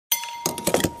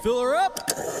Fill her up.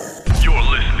 You're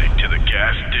listening to the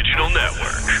Gas Digital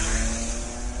Network.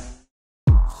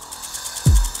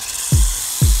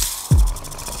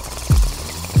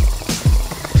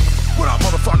 What up,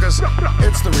 motherfuckers?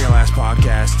 It's the Real Ass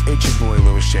Podcast. It's your boy,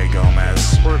 Louis J.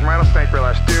 Gomez. We're with Rattlesnake, Real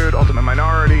Ass Dude, Ultimate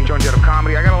Minority, Joan Jett of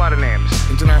Comedy. I got a lot of names.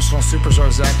 International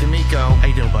superstar Zac Amico. How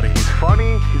you doing, buddy? He's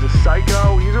funny, he's a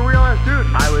psycho, he's a real ass dude.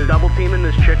 I was double teaming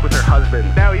this chick with her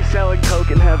husband. Now he's selling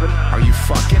coke in heaven. Are you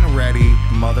fucking ready,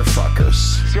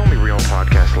 motherfuckers? It's the only real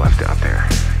podcast left out there.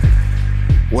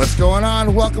 What's going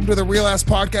on? Welcome to the Real Ass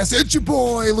Podcast. It's your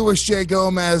boy, Louis J.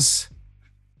 Gomez.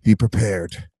 Be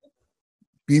prepared.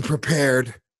 Be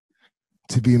prepared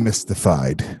to be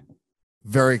mystified.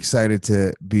 Very excited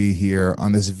to be here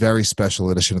on this very special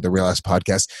edition of the Real Ass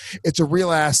Podcast. It's a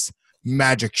Real Ass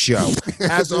magic show.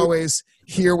 As always,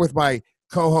 here with my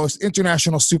co-host,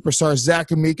 international superstar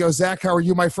Zac Amico. Zac, how are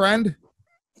you, my friend?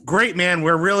 Great, man.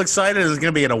 We're real excited. It's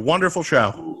going to be a wonderful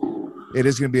show. It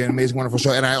is going to be an amazing, wonderful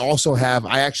show. And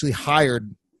I actually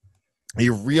hired a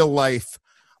real-life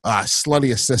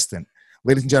slutty assistant.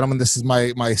 Ladies and gentlemen, this is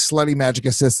my slutty magic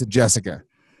assistant, Jessica.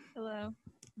 Hello.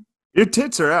 Your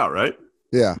tits are out, right?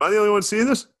 Yeah. Am I the only one seeing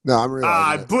this? No, I'm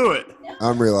realizing I it. blew it.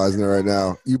 I'm realizing it right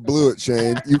now. You blew it,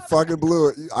 Shane. You fucking blew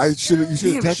it. You should have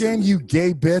texted Shane, you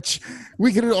gay bitch.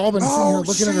 We could have all been sitting here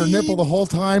looking at her nipple the whole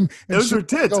time. Those are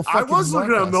tits. I was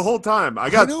looking at them the whole time. I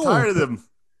got tired of them.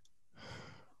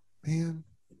 Man.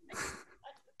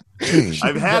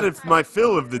 I've had my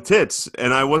fill of the tits,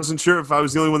 and I wasn't sure if I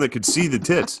was the only one that could see the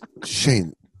tits.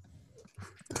 Shane.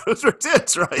 Those are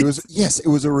tits, right? It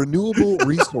was a renewable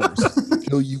resource.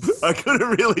 I couldn't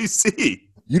really see.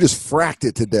 You just fracked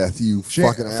it to death, you Shane,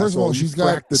 fucking asshole. First of all, she's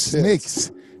got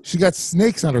snakes. She got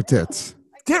snakes on her tits.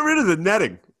 Get rid of the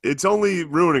netting. It's only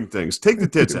ruining things. Take the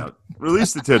tits out.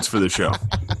 Release the tits for the show.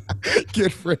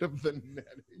 Get rid of the netting.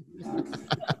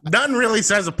 Nothing really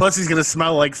says a pussy's going to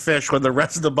smell like fish when the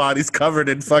rest of the body's covered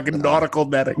in fucking nautical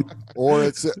netting. Or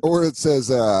it says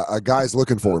a guy's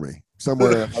looking for me.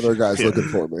 Somewhere other guy's looking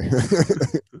for me.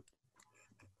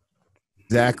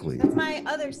 Exactly. That's my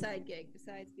other side gig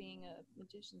besides being a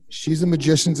magician's assistant. She's a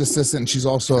magician's assistant, and she's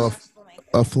also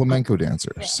a flamenco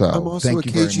dancer. So I'm also thank a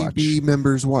you very much. KGB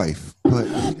member's wife. But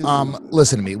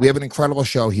listen to me. We have an incredible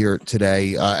show here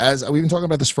today. As we've been talking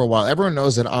about this for a while, everyone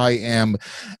knows that I am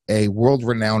a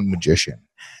world-renowned magician.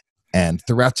 And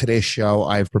throughout today's show,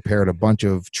 I've prepared a bunch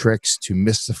of tricks to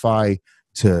mystify,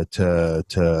 to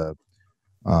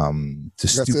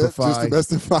stupefy, to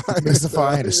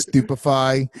mystify, to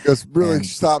stupefy. Just really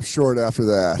stop short after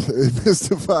that. It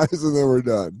mystifies, and then we're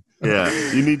done. Yeah,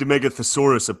 you need to make a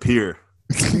thesaurus appear.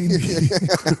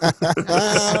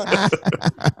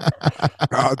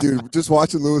 Oh, dude, just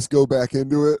watching Louis go back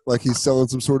into it like he's selling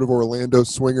some sort of Orlando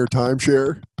swinger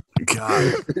timeshare.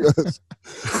 God.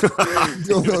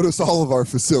 You'll notice all of our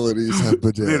facilities have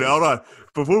bidets. Dude, hold on.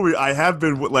 I have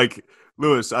been like,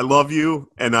 Louis, I love you,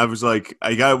 and I was like,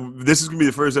 this is gonna be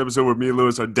the first episode where me and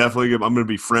Louis are definitely. I'm gonna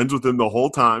be friends with him the whole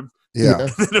time. Yeah.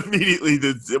 And then immediately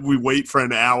we wait for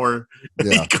an hour,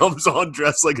 and he comes on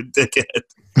dressed like a dickhead.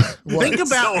 Think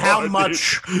about how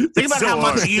much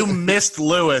you missed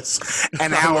Lewis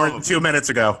an hour and 2 minutes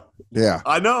ago. Yeah.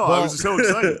 I know. I was so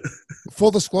excited.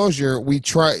 Full disclosure,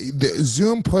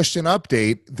 Zoom pushed an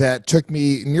update that took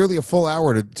me nearly a full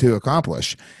hour to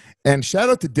accomplish. And shout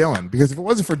out to Dylan, because if it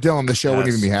wasn't for Dylan, the show wouldn't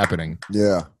even be happening.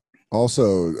 Yeah.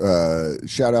 Also,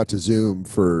 shout out to Zoom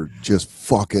for just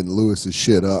fucking Lewis's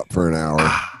shit up for an hour.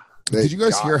 Did you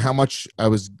guys hear how much I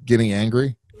was getting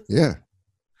angry? Yeah.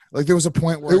 Like there was a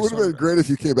point where it would have been great if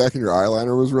you came back and your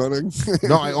eyeliner was running.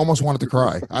 No, I almost wanted to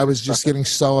cry. I was just getting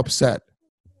so upset.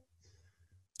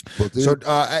 Well, so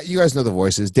you guys know the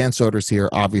voices. Dan Soder's here.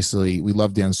 Obviously, we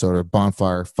love Dan Soder.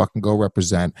 Bonfire, fucking go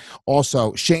represent.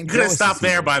 Also, Shane. You're gonna stop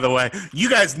there, by the way. You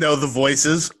guys know the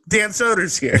voices. Dan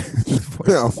Soder's here.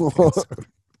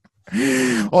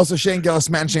 Also, Shane Gillis,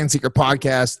 Man Shane Secret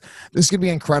Podcast. This is going to be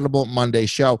an incredible Monday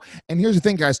show. And here's the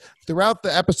thing, guys. Throughout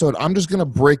the episode, I'm just going to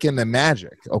break into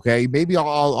magic, okay? Maybe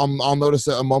I'll notice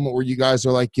a moment where you guys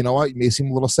are like, you know what? You may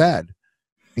seem a little sad.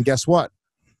 And guess what?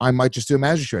 I might just do a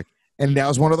magic trick. And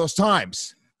now's one of those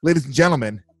times. Ladies and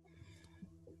gentlemen,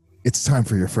 it's time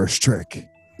for your first trick.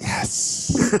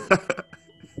 Yes.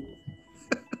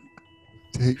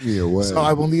 Take me away. So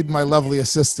I will need my lovely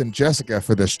assistant, Jessica,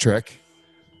 for this trick.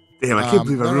 Damn, I can't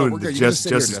believe I ruined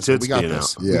Jessica's tits being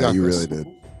out. Yeah, you really did.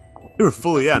 You were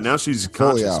fully out. Now she's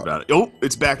conscious about it. Oh,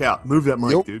 it's back out. Move that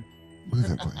mic, dude. Move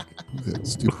that mic. Move that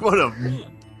stupid. What a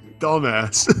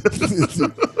dumbass.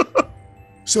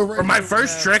 So right For my now,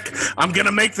 first trick, I'm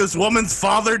gonna make this woman's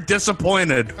father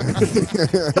disappointed.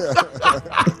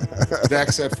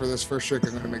 Zach said for this first trick,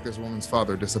 I'm going to make this woman's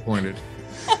father disappointed.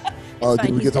 Oh, fine, did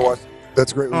we he's get to dead. watch?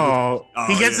 That's great. Oh,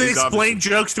 he gets to he's explain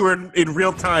jokes to her in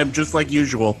real time, just like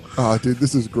usual. Oh, dude,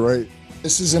 this is great.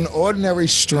 This is an ordinary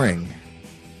string.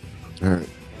 All right.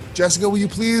 Jessica, will you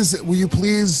please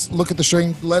look at the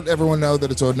string? Let everyone know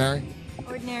that it's ordinary.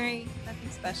 Ordinary, nothing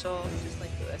special, just like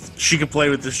Lewis. She could play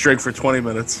with this trick for 20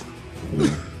 minutes.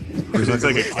 It's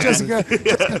like a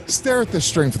Jessica, stare at this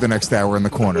string for the next hour in the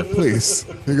corner, please.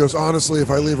 He goes, honestly, if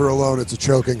I leave her alone, it's a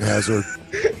choking hazard.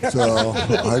 So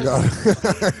I got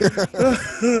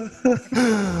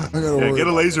Yeah, get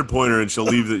a laser pointer and she'll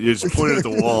leave. You just point it at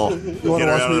the wall. Get wanna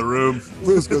her watch out of me- the room.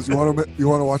 Lewis goes, you want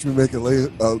to watch me make a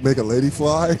lady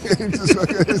fly?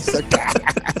 It's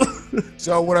like,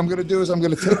 So what I'm going to do is I'm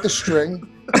going to take the string.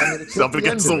 It's up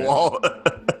against the wall.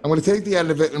 I'm going to take the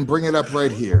end of it and bring it up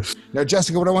right here. Now,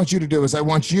 Jessica, what I want you to do is I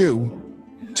want you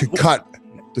to cut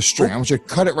the string. I want you to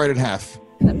cut it right in half.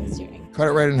 Cut the steering. Cut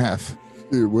it right in half.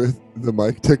 dude, with the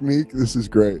mic technique, this is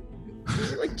great.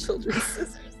 Like children's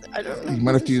scissors. I don't know. You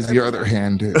might have to use your other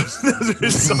hand, dude. Those are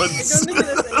his sons. I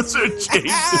don't know Those are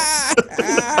James.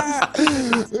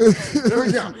 There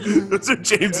we go. Those are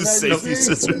James's safety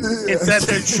scissors. It's that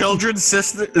they're children's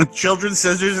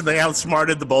scissors, and they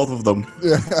outsmarted the both of them.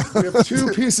 We have two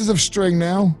pieces of string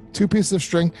now. Two pieces of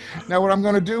string. Now what I'm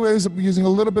going to do is, using a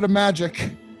little bit of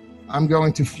magic, I'm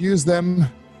going to fuse them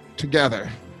together.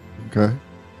 Okay.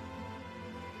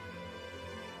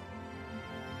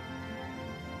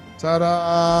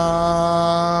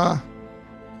 Ta-da!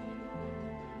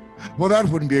 Well, that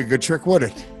wouldn't be a good trick, would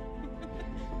it?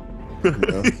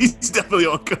 He's definitely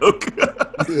on coke.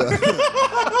 Yeah.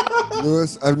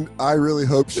 Lewis, I really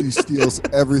hope she steals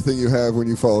everything you have when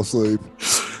you fall asleep.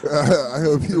 I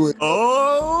hope you would.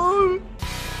 Oh!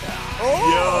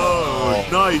 Yo,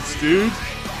 nice, dude.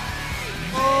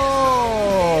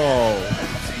 Oh!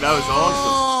 That was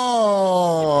awesome.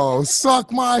 Oh!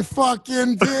 Suck my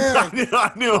fucking dick!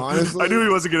 I knew Honestly? he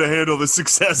wasn't going to handle the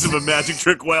success of a magic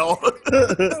trick well.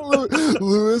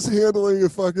 Lewis handling a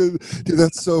fucking. Dude,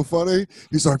 that's so funny.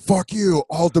 He's like, fuck you,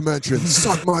 all dimensions,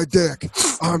 suck my dick.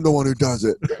 I'm the one who does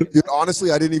it. Dude,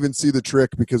 honestly, I didn't even see the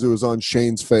trick because it was on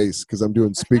Shane's face because I'm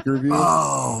doing speaker review.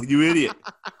 Oh, you idiot.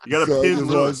 You got to So pin it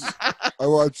Lewis. I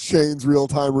watched Shane's real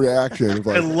time reaction. Of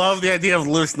I like, love the idea of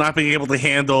Lewis not being able to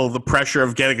handle the pressure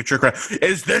of getting a trick right.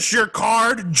 Is this your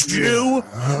card, Jew?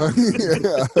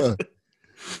 yeah.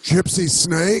 Gypsy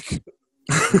snake.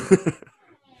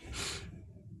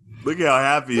 Look at how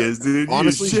happy he is, dude.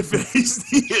 Honestly- He is shit-faced.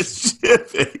 He is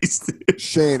shit-faced, dude.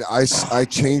 Shane, I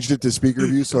changed it to speaker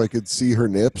view so I could see her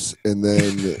nips, and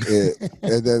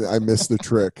then I missed the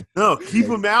trick. No, keep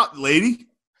him out, lady.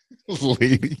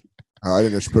 Lady. I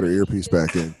didn't know she put her earpiece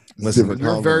back in. Listen, Different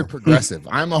you're combo. very progressive.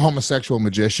 I'm a homosexual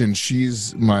magician.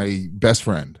 She's my best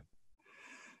friend.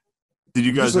 Did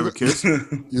you guys Just ever look- kiss?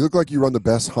 You look like you run the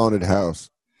best haunted house.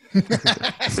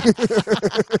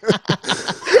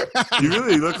 You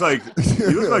really look like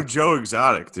Joe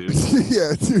Exotic, dude.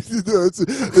 Yeah, dude, no,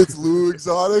 it's Lou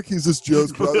Exotic. He's just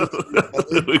Joe's brother.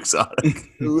 Joe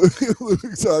Exotic. Lou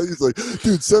Exotic. He's like,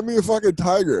 dude, send me a fucking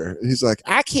tiger. And he's like,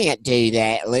 I can't do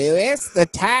that, Lewis. The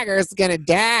tiger's gonna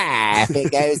die if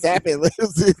it goes up and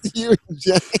lives with you and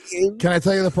James. Can I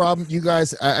tell you the problem? You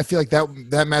guys, I feel like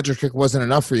that magic trick wasn't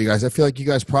enough for you guys. I feel like you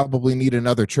guys probably need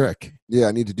another trick. yeah,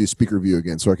 I need to do speaker view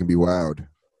again so I can be wowed.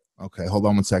 Okay, hold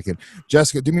on one second.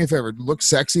 Jessica, do me a favor. Look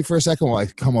sexy for a second while I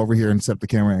come over here and set up the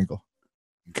camera angle.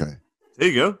 Okay. There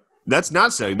you go. That's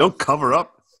not saying. Don't cover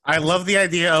up. I love the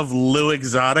idea of Lou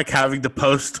Exotic having to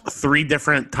post 3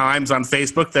 different times on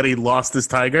Facebook that he lost his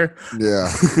tiger.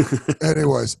 Yeah.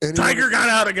 Anyways, Tiger got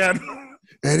out again.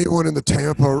 anyone in the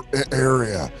Tampa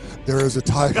area, there is a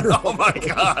tiger. Oh my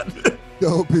god.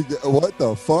 Don't be. What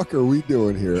the fuck are we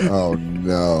doing here? Oh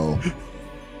no.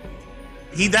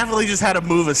 He definitely just had to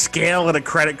move a scale and a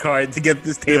credit card to get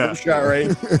this table Yeah. shot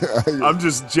right. I'm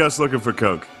just looking for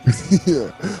coke.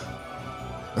 Yeah.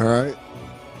 All right.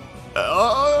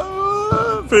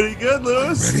 Oh, pretty good,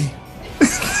 Lewis. Ready?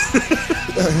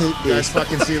 I hate You this. guys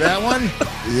fucking see that one?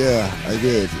 Yeah, I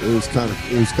did. It was kind of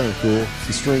cool.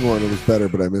 The string one, it was better,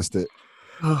 but I missed it.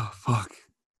 Oh fuck.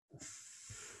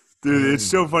 Dude, it's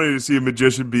so funny to see a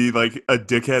magician be like a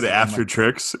dickhead after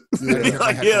tricks. Yeah.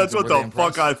 Like, yeah, that's what the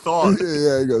fuck I thought.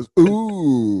 Yeah, he goes,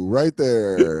 ooh, right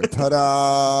there.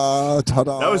 Ta-da,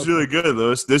 ta-da. That was really good,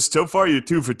 Lewis. So far, you're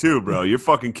 2 for 2, bro. You're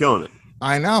fucking killing it.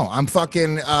 I know. I'm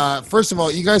fucking, first of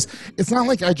all, you guys, it's not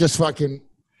like I just fucking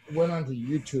went onto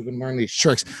YouTube and learned these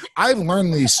tricks. I've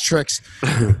learned these tricks.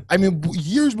 I mean,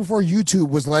 years before YouTube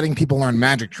was letting people learn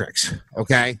magic tricks.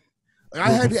 Okay,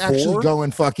 I had to actually go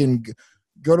and fucking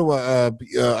go to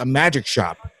a magic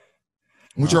shop,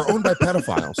 which are owned by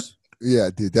pedophiles. Yeah,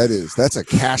 dude, that's a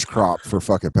cash crop for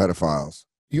fucking pedophiles.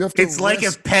 You have to. It's like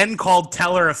if Penn called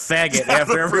Teller a faggot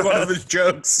after every one of his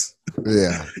jokes.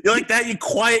 Yeah. You like that, you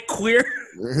quiet queer?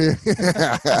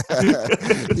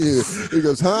 He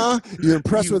goes, huh? You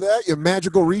impressed with that? You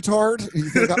magical retard? You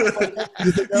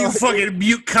think You fucking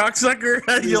mute cocksucker?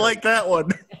 How do you like that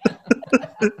one?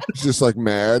 He's just like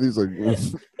mad. He's like,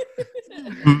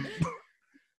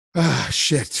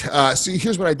 Shit. See,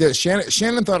 here's what I did.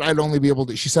 Shannon thought I'd only be able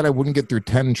to. She said I wouldn't get through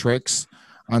 10 tricks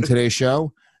on today's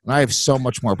show. And I have so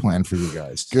much more planned for you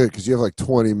guys. good, because you have like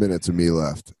 20 minutes of me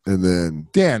left. And then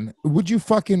Dan, would you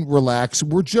fucking relax?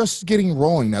 We're just getting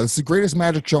rolling now. This is the greatest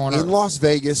magic show on earth. in Las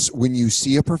Vegas, when you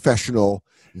see a professional,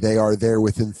 they are there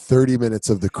within 30 minutes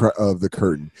of the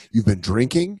curtain. You've been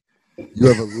drinking. You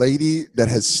have a lady that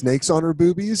has snakes on her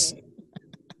boobies.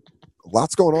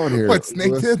 Lots going on here. What,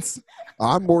 snake tits?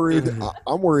 I'm worried.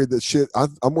 I'm worried that shit.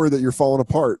 I'm worried that you're falling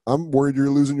apart. I'm worried you're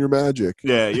losing your magic.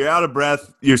 Yeah, you're out of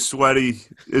breath. You're sweaty.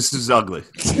 This is ugly.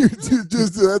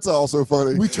 That's also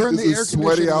funny. We turned This the is air sweaty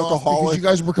conditioning off because alcoholic. you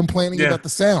guys were complaining about the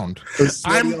sound.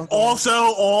 I'm also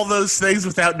all those things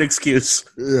without an excuse.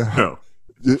 Yeah. No.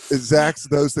 Zach's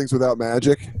those things without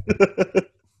magic.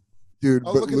 Dude,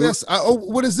 Oh, look at this.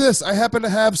 What is this? I happen to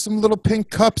have some little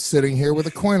pink cups sitting here with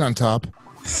a coin on top.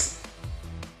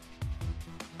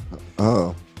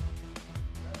 Oh.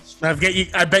 I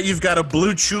bet you've got a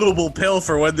blue chewable pill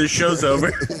for when this show's over.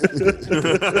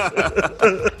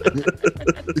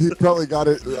 He probably got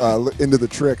it into the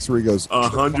tricks where he goes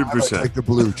 100%. like the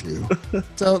blue chew.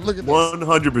 So look at this.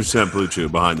 100% blue chew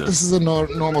behind this. This is a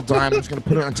normal dime. I'm just going to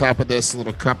put it on top of this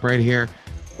little cup right here.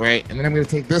 Right. And then I'm going to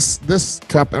take this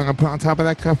cup and I'm going to put it on top of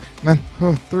that cup. And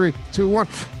then, 3, 2, 1.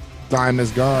 Dime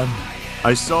is gone.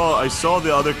 I saw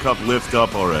the other cup lift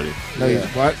up already. No,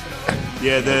 what?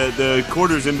 Yeah, the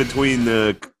quarters in between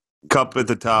the cup at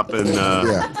the top and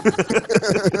Yeah.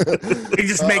 He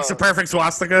just makes a perfect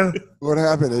swastika. What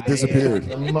happened? It disappeared.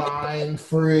 Mind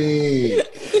free.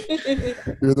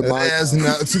 You're the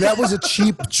mind. See, that was a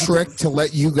cheap trick to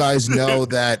let you guys know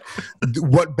that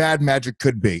what bad magic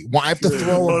could be. Well, I have to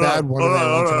throw a bad one in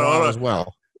there once in a while as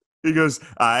well. He goes,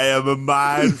 I am a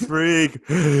mind freak.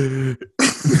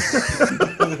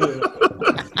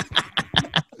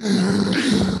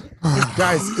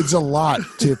 Guys, it's a lot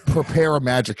to prepare a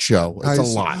magic show. It's a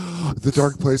lot. The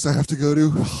dark place I have to go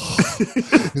to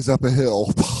is up a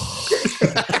hill.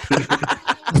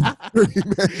 Very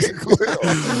magical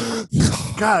hill.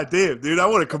 God damn, dude, I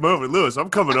want to come over. Lewis, I'm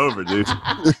coming over, dude.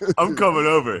 I'm coming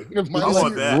over. I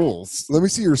want that. Rules. Let me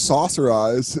see your saucer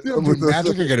eyes. With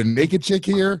magic, I got a naked chick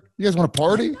here. You guys want to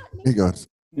party? He goes,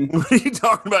 What are you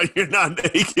talking about? You're not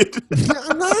naked.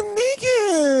 I'm not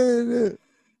naked.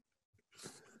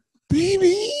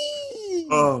 Baby.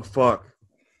 Oh, fuck.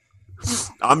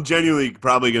 I'm genuinely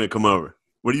probably going to come over.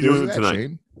 What are you doing tonight?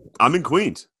 Shane? I'm in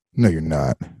Queens. No, you're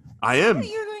not. I I am. thought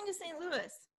you were going to St.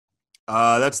 Louis,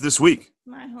 That's this week.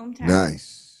 my hometown.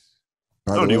 Nice.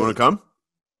 By Oh, the do you way, want to come?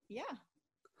 Yeah.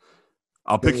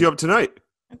 I'll pick you up tonight.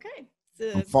 Okay.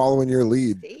 I'm following your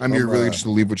lead. See? I mean, you're really just to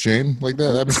leave with Shane like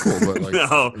that? That'd be cool. But like,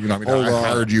 No. you know, I mean, Hold I on.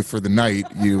 hired you for the night.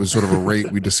 It was sort of a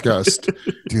rate we discussed.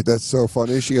 Dude, that's so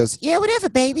funny. She goes, Yeah, whatever,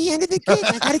 baby. End of the gig.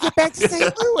 I gotta get back to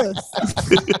St. Louis.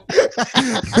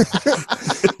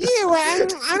 Yeah, well,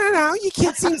 I don't know. Your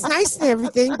kid seems nice and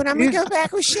everything, but I'm gonna go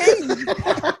back with Shane.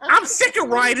 I'm sick of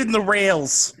riding the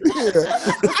rails.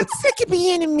 I'm sick of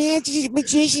being a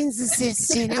magician's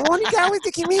assistant. I want to go with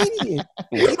the comedian.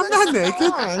 I'm not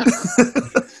naked.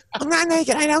 I'm not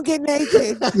naked. I don't get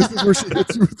naked. this is where she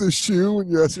hits you with the shoe when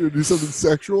you ask her to do something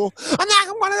sexual. I'm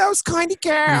not one of those kind of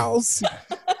girls.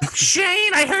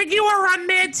 Shane, I heard you were on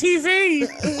Mad TV.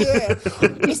 Yeah.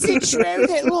 Is it true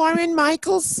that Lauren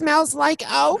Michaels smells like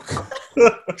oak?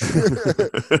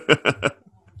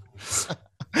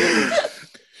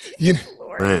 You know,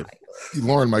 Right.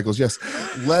 Lauren Michaels, yes.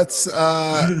 Let's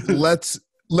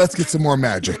get some more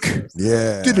magic.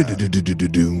 Yeah.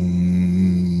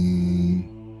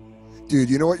 Dude,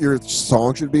 you know what your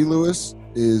song should be, Lewis?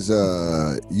 Is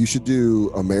you should do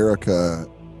America,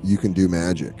 You Can Do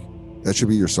Magic. That should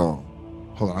be your song.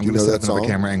 Hold on, I'm You going to know set that up another song?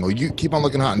 camera angle. You keep on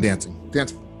looking hot and dancing.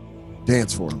 Dance.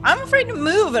 Dance for him. I'm afraid to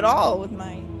move at all with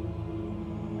my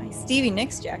Stevie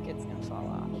Nicks jacket's gonna fall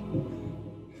off.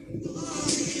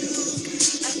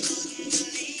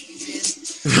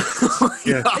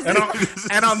 Yeah.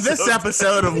 And on this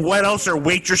episode of What Else Are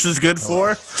Waitresses Good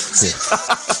For?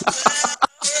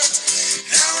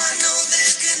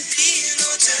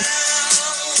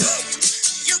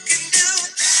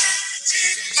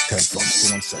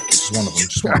 Just one of them.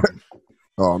 Just one of them.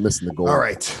 Oh, I'm missing the goal. All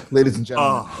right, ladies and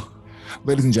gentlemen.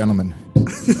 Ladies and gentlemen.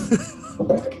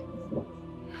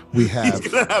 We have. He's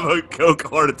gonna have a coke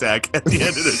heart attack at the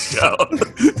end of the show.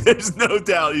 There's no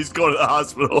doubt he's going to the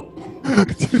hospital.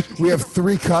 We have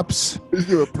 3 cups,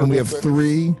 and we have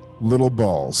 3 little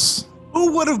balls.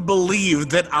 Who would have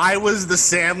believed that I was the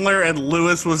Sandler and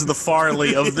Lewis was the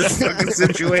Farley of this fucking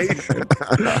situation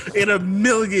in a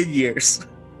million years?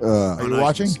 Are you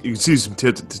watching? You can see some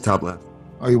tits at the top left.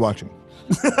 Are you watching?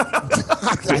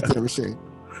 Goddamn shame.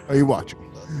 Are you watching?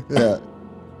 Yeah.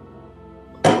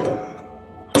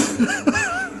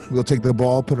 We'll take the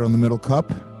ball, put it on the middle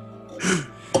cup.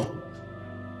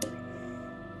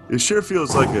 It sure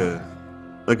feels like a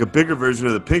bigger version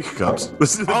of the pink cups.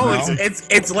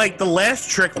 It's like the last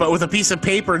trick, but with a piece of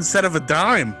paper instead of a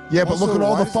dime. Yeah, but Also, look at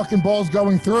all why the fucking balls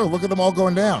going through. Look at them all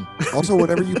going down. Also,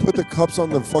 whenever you put the cups on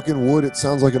the fucking wood, it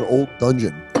sounds like an old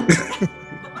dungeon.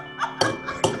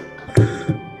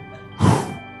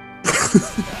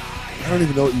 I don't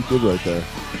even know what you did right there.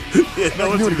 Yeah, no Do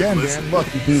one's it again, even listening. man.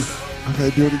 Look, you do.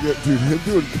 Okay, do it again. Dude, him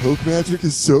doing coke magic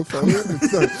is so funny.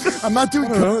 It's not, I'm not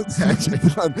doing I don't know, coke it's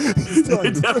magic.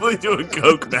 You're definitely doing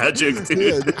coke magic, dude.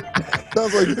 Yeah,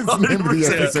 sounds like The name of the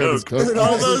 100% episode is coke.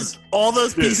 coke. All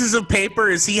those pieces of paper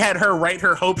is he had her write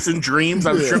her hopes and dreams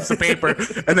on strips of paper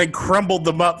and then crumbled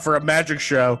them up for a magic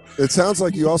show. it sounds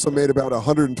like you also made about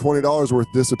 $120 worth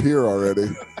disappear already.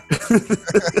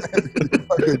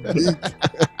 Fucking geek.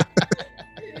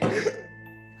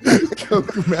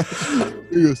 Coke magic.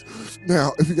 He goes,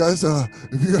 now, if you guys don't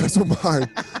mind,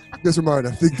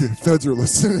 I think the feds are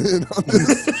listening in on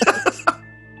this.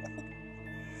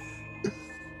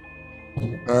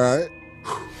 All right.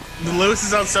 Lewis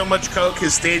is on so much coke,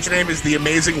 his stage name is the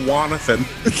Amazing Wanathan.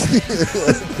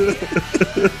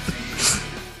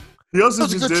 He also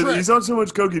That's a just good did. trick. He's on so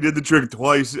much coke. He did the trick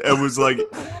twice and was like,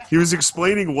 he was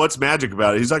explaining what's magic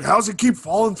about it. He's like, "How's it keep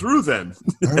falling through then?"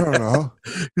 I don't know.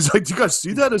 He's like, "Do you guys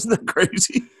see that? Isn't that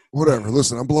crazy?" Whatever.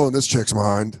 Listen, I'm blowing this chick's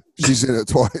mind. She's in it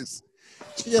twice.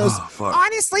 She goes, Oh, fuck.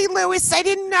 honestly, Lewis, I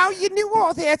didn't know you knew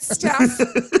all that stuff.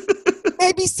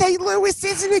 Maybe St. Louis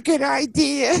isn't a good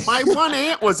idea. My one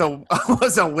aunt was a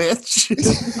witch.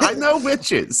 I know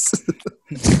witches.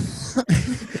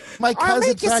 My cousin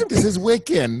make you some- practices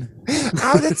Wiccan.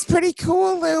 Oh, that's pretty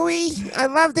cool, Louie. I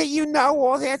love that you know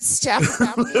all that stuff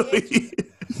about me.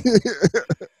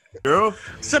 Girl,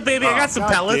 So, baby, I got some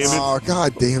God pellets. damn it. Oh,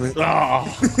 God damn it. Oh,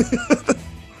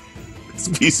 this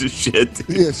piece of shit. Dude.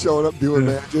 Yeah, showing up doing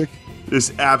magic.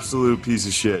 This absolute piece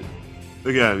of shit.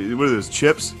 Look at it. What are those,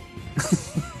 chips?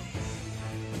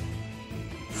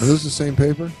 Are those the same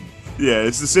paper? Yeah,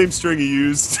 it's the same string you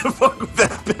used to fuck with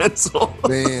that pencil.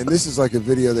 Man, this is like a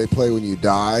video they play when you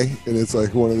die, and it's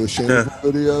like one of the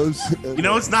shameful videos. you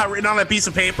know what's not written on that piece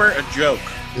of paper? A joke.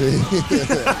 Did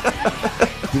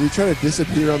he try to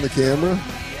disappear on the camera?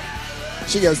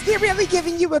 She goes, they're really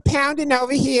giving you a pounding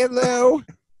over here, Lou.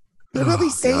 They're really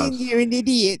saying God. you're an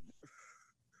idiot.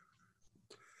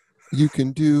 You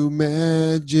can do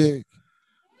magic.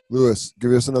 Lewis,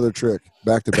 give us another trick.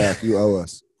 Back to back. You owe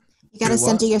us. You got to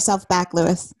center yourself back,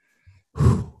 Lewis.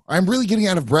 I'm really getting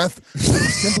out of breath.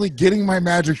 Simply getting my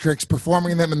magic tricks,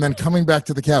 performing them, and then coming back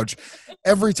to the couch.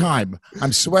 Every time.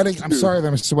 I'm sweating. I'm sorry that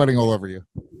I'm sweating all over you.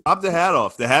 Pop the hat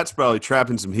off. The hat's probably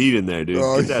trapping some heat in there, dude.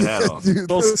 Oh, Get that hat off. Dude,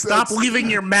 Well, that's- stop leaving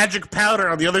your magic powder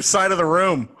on the other side of the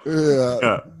room. Yeah.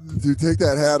 Yeah. Dude, take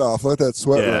that hat off. Let that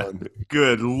sweat Yeah. run.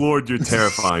 Good Lord, you're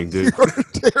terrifying, dude. You're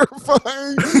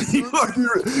terrifying. You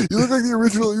look like the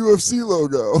original UFC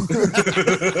logo.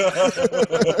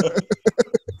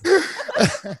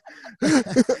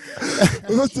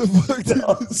 What the fuck? Dude?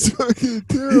 It's fucking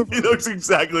terrifying. He looks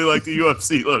exactly like the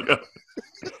UFC logo.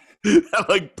 That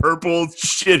like purple,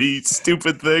 shitty,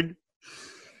 stupid thing.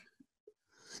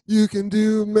 You can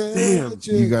do Damn.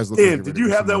 magic. You guys look Damn, like did you're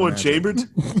you ready have for that some one magic. chambered?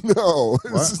 No.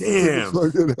 What? It's just Damn. a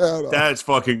fucking hat off. That's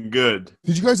fucking good.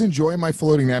 Did you guys enjoy my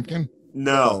floating napkin?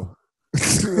 No.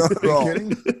 Not at Are you all.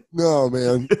 kidding? No,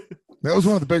 man. That was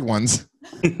one of the big ones.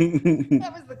 That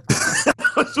was the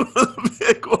That was one of the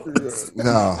big ones.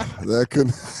 No, that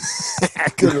couldn't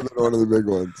have been one of the big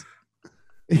ones.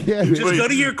 Yeah, Just Wait, go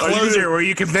to your are you closer gonna- where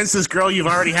you convince this girl you've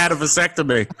already had a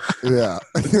vasectomy. Yeah.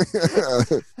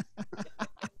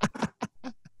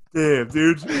 Damn,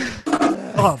 dude.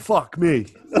 Oh, fuck me.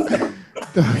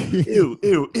 Ew,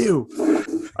 ew,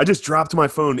 ew. I just dropped my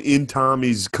phone in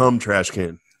Tommy's cum trash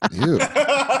can. Ew.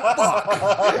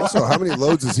 Also, how many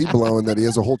loads is he blowing that he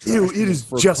has a whole trash Ew, can it is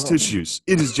for just cum? tissues.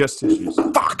 It is just tissues.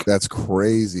 Fuck. That's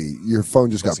crazy. Your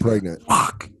phone just got pregnant.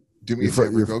 Fuck. Do me a Your fo-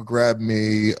 favor. your- Go grab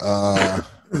me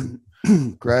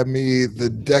Grab me the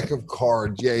deck of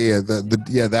cards. Yeah,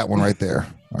 that one right there. All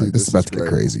right, Dude, this is about is to get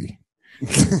great. crazy.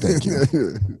 Thank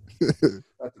you.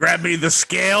 Grab me the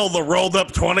scale, the rolled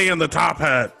up 20, and the top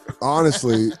hat.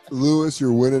 Honestly, Lewis,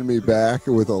 you're winning me back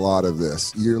with a lot of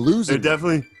this. You're losing. They're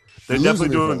definitely You're losing me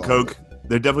for doing a lot coke.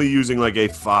 They're definitely using like a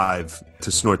 5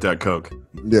 to snort that coke.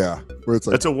 Yeah, where it's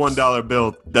like That's a $1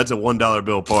 bill. That's a $1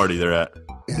 bill party they're at.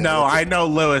 No, I know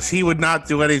Lewis. He would not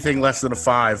do anything less than a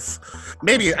 5.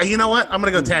 Maybe, you know what? I'm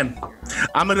going to go 10.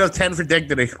 I'm going to go 10 for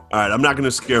dignity. All right, I'm not going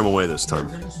to scare him away this time.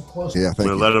 Yeah, I'm thank going to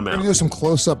you. let him We're gonna out. do some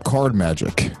close-up card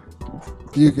magic.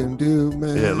 You can do,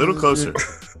 man. Yeah, a little closer.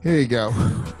 Here you go.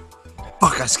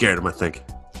 Fuck, I scared him, I think.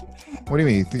 What do you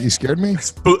mean? You scared me?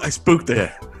 I spooked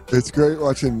it. It's great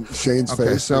watching Shane's Okay,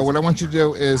 face. so what I want you to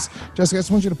do is, Jessica, I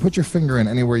just want you to put your finger in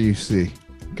anywhere you see.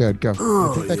 Good, go.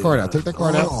 Take that card out. Take that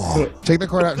card out. Take that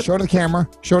card out and show it to the camera.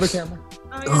 Show it to the camera.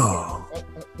 Oh.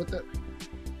 Put that.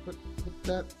 Put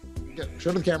that. Yeah, show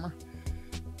it to the camera.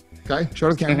 Okay, show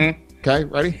it to the camera. Okay,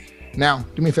 ready? Now,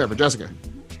 do me a favor, Jessica.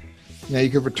 Now you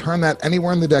can return that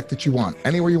anywhere in the deck that you want.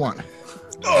 Anywhere you want.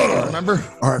 Remember?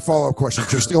 All right, follow-up question.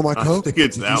 Did you steal my I coke? think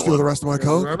it's Did that you steal one. the rest of my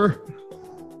coke? Remember?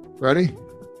 Ready?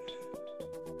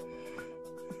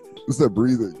 What's that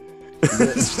breathing? I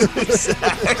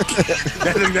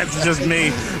think that's just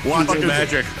me watching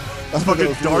magic.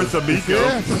 Fucking Darth Amico.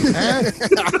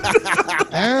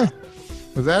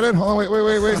 Was that it? Hold on, wait.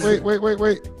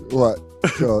 What?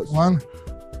 Show us. One.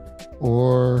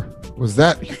 Or was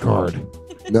that your card?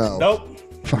 No, Nope.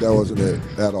 that wasn't it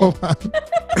at all.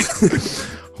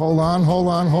 Hold on.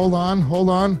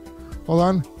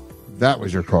 That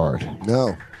was your card.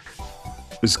 No.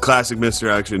 This classic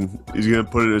Mr. Action. He's going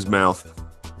to put it in his mouth.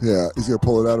 Yeah, he's gonna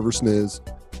pull it out of her sniz.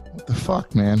 What the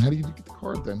fuck, man? How do you get the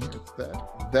card then? Here, it's that.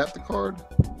 Is that the card?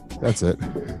 That's it.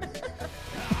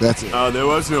 That's it. There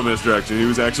was no Mr. Action. He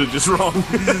was actually just wrong.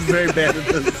 This is very bad at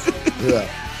this. Yeah.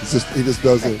 It's just he just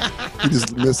doesn't. He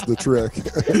just missed the trick.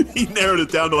 He narrowed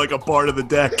it down to like a part of the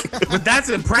deck. But that's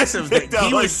impressive. That Picked out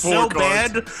he like was 4 so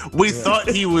cards. bad, we thought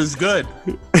he was good.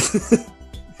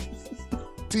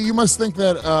 See, you must think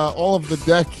that all of the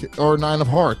deck are 9 of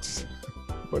hearts.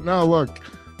 But no, look.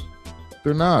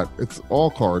 They're not. It's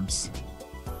all cards.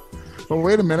 But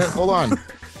wait a minute. Hold on.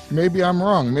 Maybe I'm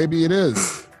wrong. Maybe it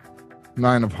is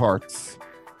 9 of hearts.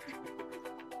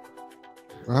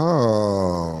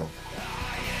 Oh.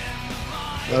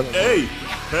 Hey.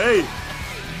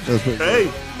 That's pretty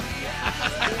Hey.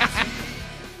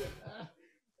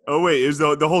 Oh, wait. Is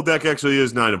the whole deck actually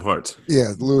is 9 of hearts?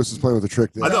 Yeah, Lewis is playing with a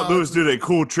trick there. I thought Lewis did a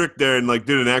cool trick there and like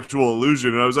did an actual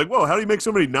illusion. And I was like, whoa, how do you make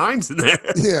so many 9s in there?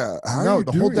 Yeah. How are No, you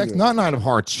the whole doing deck's it? not 9 of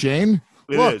hearts, Shane.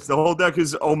 It Look. is. The whole deck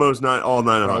is almost all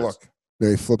 9 of Oh, hearts. look. No,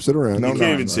 he flips it around. No You can't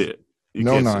even nines. see it. You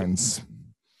No can't see it. 9s.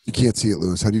 You can't see it,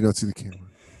 Lewis. How do you not see the camera?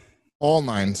 All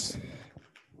 9s.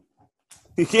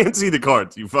 You can't see the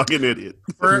cards, you fucking idiot.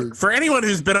 For anyone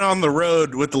who's been on the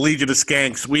road with the Legion of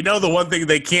Skanks, we know the one thing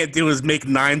they can't do is make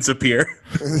 9s appear.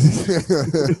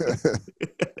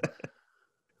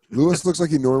 Lewis looks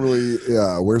like he normally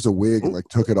wears a wig and like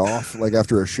took it off like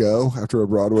after a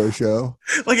Broadway show.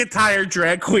 Like a tired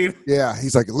drag queen. Yeah,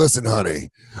 he's like, listen, honey,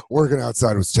 working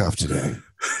outside was tough today.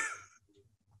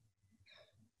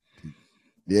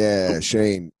 Yeah,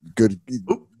 Shane, good.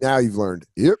 Now you've learned.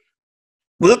 Yep.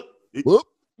 Whoop. Whoop.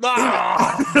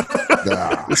 Ah!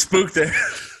 Nah. We spooked it.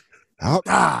 Out.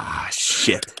 Ah,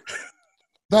 shit.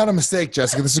 Not a mistake,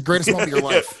 Jessica. This is the greatest moment of your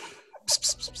life.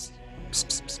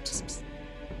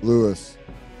 Lewis.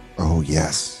 Oh,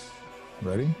 yes.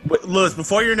 Ready? Wait, Lewis,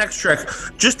 before your next trick,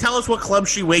 just tell us what club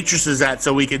she waitresses at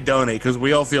so we can donate, because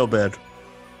we all feel bad.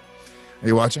 Are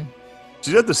you watching?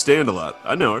 She's at the stand a lot.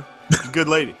 I know her. She's a good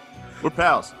lady. We're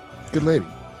pals. Good lady.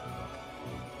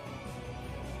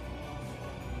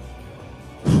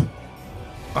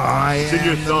 I It's in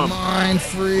your am the thumb. mind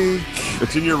freak.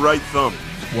 It's in your right thumb.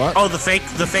 What? Oh, the fake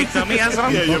thumb he has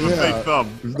on? Yeah, you have a Yeah. fake thumb.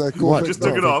 Isn't that cool? What? You just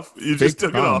took it off. You just Fake took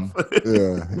it thumb. off.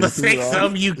 Yeah. The fake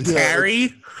thumb you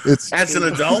carry It's as an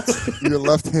adult your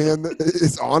left hand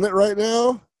is on it right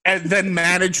now. and then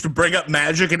managed to bring up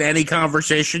magic in any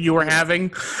conversation you were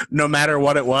having, no matter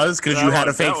what it was, because That you had a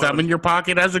one, fake that thumb one. in your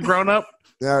pocket as a grown-up?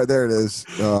 There it is.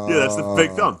 Yeah, that's the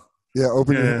fake thumb. Yeah,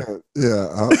 open your hand.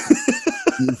 Yeah.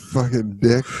 You fucking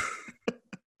dick.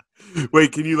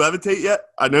 Wait, can you levitate yet?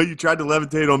 I know you tried to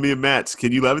levitate on me and Matt's.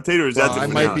 Can you levitate, or is that the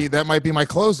finale? that might be my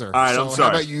closer. All right, so I'm sorry. How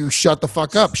about you shut the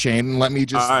fuck up, Shane, and let me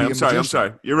just All right, be I'm a sorry. I'm magician.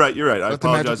 sorry. You're right. I Let the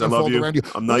magic apologize. I love unfold you. around you.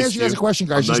 I'm Let me nice ask to you guys you. a question,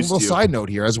 guys. I'm Just nice a little to you. side note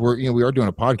here, as we are doing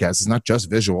a podcast. It's not just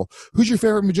visual. Who's your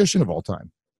favorite magician of all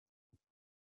time?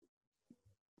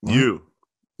 You.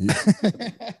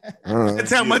 I don't know.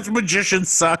 That's how much magicians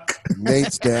suck.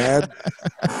 Nate's dad.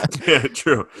 Yeah,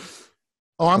 true.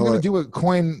 Oh, I'm Oh, going to wait. do a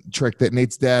coin trick that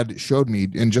Nate's dad showed me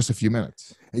in just a few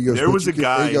minutes. He goes, There "But was you a can-"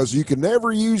 guy- He goes, "You can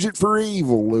never use it for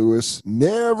evil, Lewis.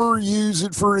 Never use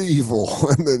it for evil."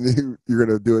 And then you're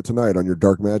going to do it tonight on your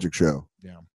dark magic show.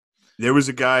 There was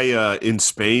a guy in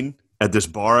Spain at this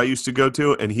bar I used to go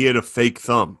to, and he had a fake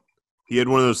thumb. He had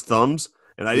one of those thumbs,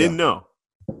 and I didn't know.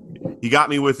 He got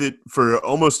me with it for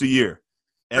almost a year.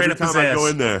 Every time I'd go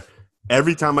in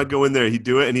there, he'd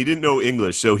do it, and he didn't know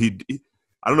English, so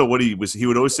I don't know what he was. He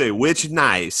would always say, "Which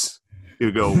nice." He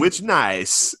would go, "Which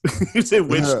nice." He'd say,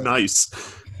 "Which nice."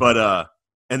 But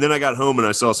and then I got home and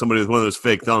I saw somebody with one of those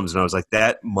fake thumbs, and I was like,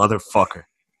 "That motherfucker."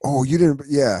 Oh, you didn't?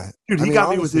 Yeah, Dude, he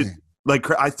got me with it. Like,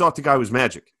 I thought the guy was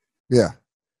magic. Yeah,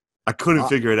 I couldn't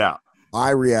figure it out.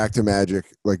 I react to magic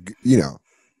like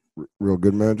real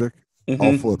good magic.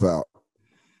 I'll flip out.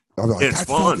 I'll be like, It's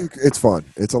fun. It's fun.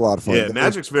 It's a lot of fun. Yeah,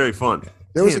 magic's very fun.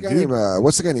 There was a guy named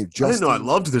what's the guy named Justin? I didn't know I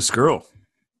loved this girl.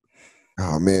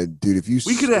 Oh man, dude! If you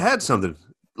We could have had something,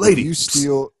 lady. If you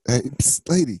steal, hey, psst,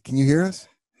 lady, can you hear us?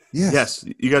 Yes. Yes,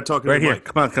 you got to talk Right here.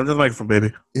 Come on, come to the microphone,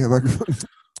 baby. Yeah, microphone.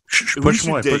 Push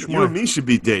more. Push You more. and me should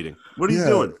be dating. What are you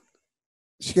doing?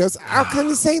 She goes, "I'll come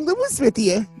to St. Louis with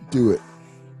you." Do it.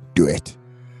 Do it.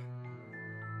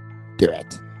 Do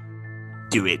it.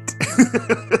 Do it.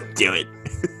 Do it.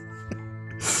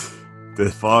 The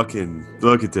fucking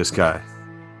look at this guy.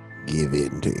 Give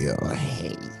in to your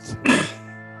hate.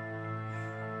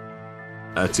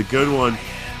 That's a good one.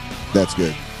 That's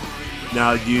good.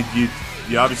 Now you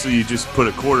obviously you just put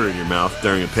a quarter in your mouth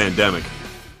during a pandemic.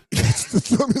 It's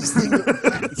the dumbest thing.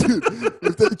 Dude,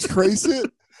 if they trace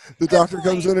it, the doctor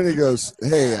comes in and he goes,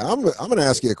 "Hey, I'm going to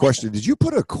ask you a question. Did you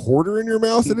put a quarter in your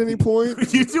mouth at any point?"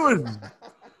 You doing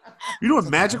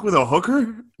magic with a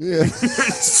hooker? Yeah.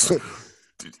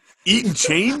 Eating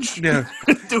change? Yeah.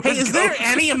 Hey, is there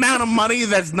any amount of money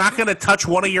that's not going to touch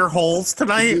one of your holes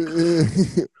tonight? Doing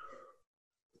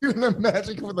the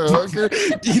magic with a hooker,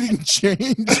 eating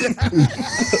change.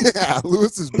 Yeah,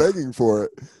 Lewis is begging for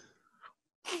it.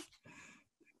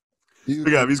 Look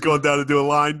at him. He's going down to do a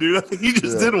line, dude. I think he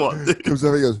just did one. Dude. Comes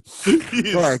over, he goes,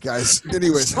 "All right, guys.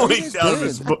 Anyways, how you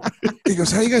guys doing?" He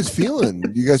goes, "How you guys feeling?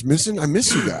 You guys missing? I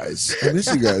miss you guys. I miss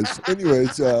you guys."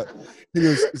 Anyways, he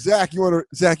goes, Zach, you want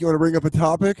to bring up a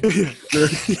topic?"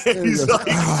 He's like,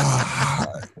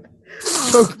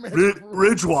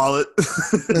 Ridge wallet.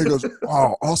 And he goes,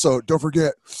 "Oh, also, don't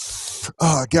forget,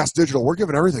 Gas Digital. We're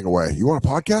giving everything away. You want a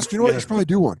podcast? You know what? You should probably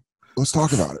do one. Let's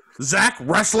talk about it." Zach,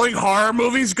 wrestling horror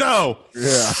movies, go.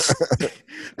 Yeah.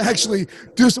 Actually,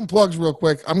 do some plugs real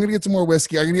quick. I'm going to get some more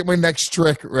whiskey. I'm going to get my next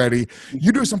trick ready.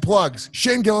 You do some plugs.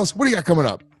 Shane Gillis, what do you got coming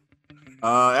up?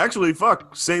 Actually,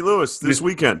 fuck, St. Louis this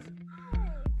weekend.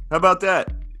 How about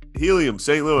that? Helium,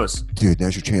 St. Louis. Dude,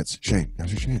 now's your chance. Shane,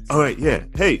 now's your chance. All right, yeah.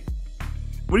 Hey,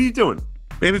 what are you doing?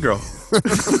 Baby girl.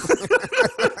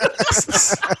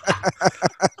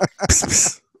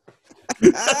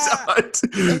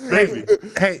 Baby.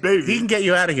 Hey, Baby. he can get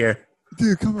you out of here.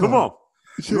 Dude, come on. Come on.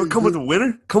 You want to come with the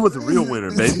winner? Come with the real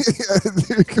winner, baby. Yeah,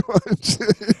 dude, come on,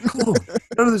 Shane. Come on.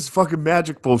 None of this fucking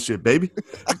magic bullshit, baby.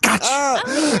 I got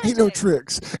you. Ain't no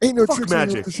tricks. Ain't no Fuck tricks.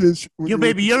 magic. Yo,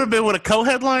 baby, you ever been with a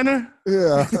co-headliner?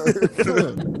 Yeah.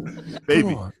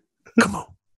 Baby. Come on.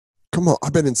 Come on.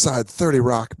 I've been inside 30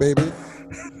 Rock, baby.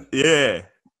 Yeah.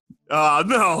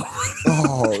 No.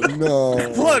 Oh,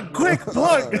 no. Plug, quick,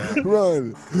 plug.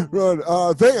 Run.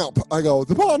 Vamp. I go,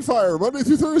 the bonfire, Monday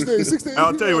through Thursday, 6 to 8.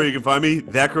 I'll tell you where you can find me.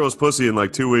 That girl's pussy in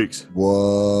like 2 weeks.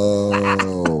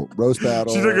 Whoa. Roast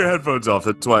battle. She took her headphones off.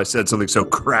 That's why I said something so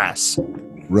crass.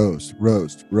 Roast.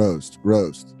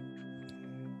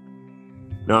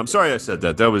 No, I'm sorry I said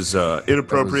that. That was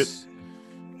inappropriate.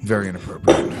 That was very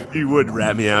inappropriate. You would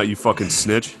rat me out, you fucking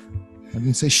snitch. I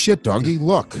didn't say shit, doggy.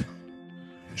 Look.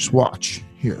 Just watch.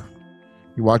 Here.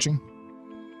 You watching?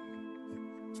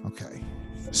 Okay.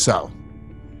 So.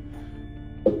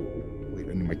 Wait,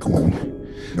 I need my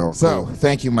coin. No. So,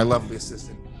 thank you, my lovely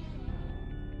assistant.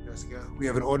 Jessica, we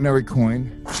have an ordinary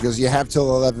coin. She goes, you have till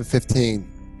 11:15.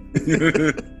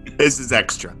 This is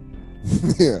extra.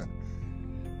 Yeah.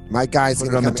 My guy's Put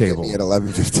it going on to the come and table. get me at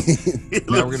 11:15.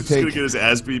 Now we're gonna take- get his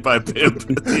ass beat by a pimp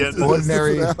at the end.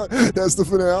 Ordinary. That's the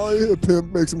finale. A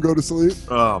pimp makes him go to sleep.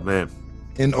 Oh, man.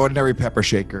 An ordinary pepper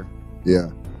shaker. Yeah.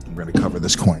 We're going to cover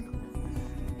this coin.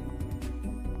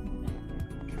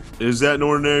 Is that an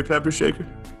ordinary pepper shaker?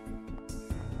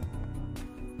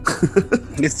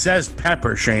 It says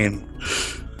pepper, Shane.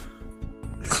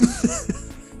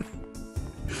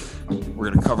 We're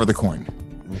going to cover the coin.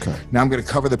 Okay. Now I'm going to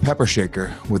cover the pepper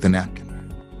shaker with a napkin.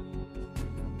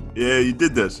 Yeah, you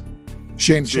did this.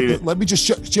 Shane, Shane. let me just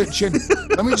Shane,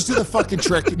 let me just do the fucking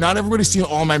trick. Not everybody's seen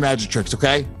all my magic tricks,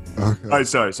 okay? Okay. All right,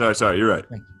 sorry. You're right.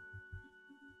 I'm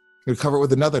gonna cover it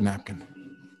with another napkin.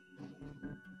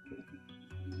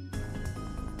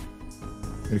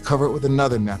 I'm gonna cover it with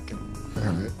another napkin. All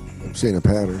right. I'm seeing a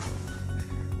pattern.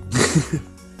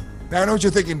 Now I know what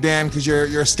you're thinking, Dan, because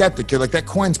you're a skeptic. You're like, that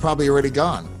coin's probably already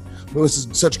gone. Lewis is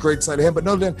such great sleight of hand, but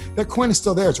no, Dan, that coin is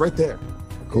still there. It's right there.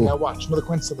 Cool. Now watch. No, the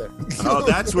coin's still there. Oh,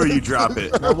 that's where you drop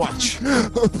it. Now watch.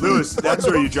 Lewis, that's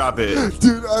where you drop it.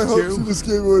 Dude, I hope Two. she just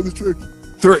gave away the trick.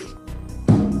 3.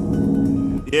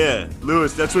 Yeah,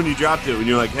 Lewis, that's when you dropped it. When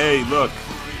you're like, hey, look,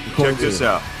 check this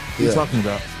out. What are you talking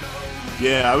about?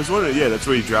 Yeah, I was wondering. Yeah, that's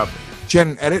where you dropped it.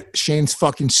 Jen, edit Shane's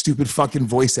fucking stupid fucking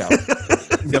voice out.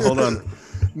 Yeah, hold on.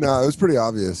 No, it was pretty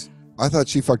obvious. I thought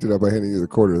she fucked it up by handing you the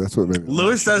quarter. That's what made me.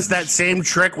 Lewis does that same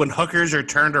trick when hookers are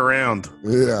turned around.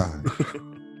 Yeah.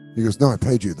 He goes, no, I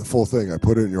paid you the full thing. I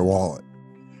put it in your wallet.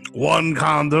 1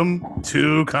 condom,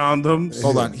 2 condoms.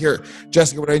 Hold on. Here,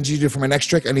 Jessica, what I need you to do for my next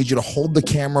trick, I need you to hold the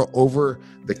camera over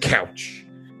the couch.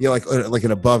 Yeah, like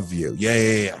an above view.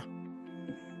 Yeah.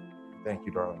 Thank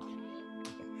you, darling.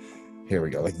 Here we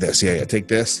go, like this. Yeah. Take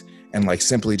this and like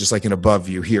simply just like an above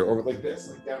view here, over like this,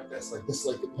 like down this, like this,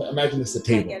 like imagine this is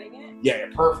a Am I table. getting it? Yeah,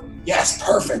 perfect. Yes,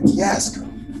 perfect. Yes.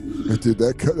 Dude,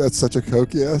 that's such a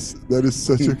coke, yes. That is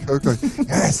such a coke. Like,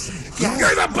 yes.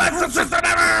 You're the best assistant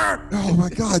ever! Oh my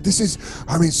God, this is,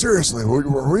 I mean, seriously,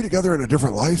 were we together in a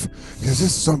different life? Because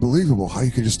this is unbelievable how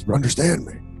you can just understand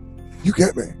me. You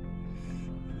get me.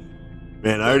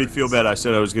 Man, I already feel bad. I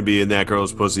said I was going to be in that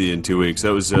girl's pussy in 2 weeks.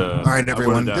 That was, All right,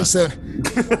 everyone. This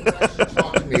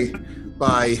talk to me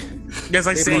by Yes,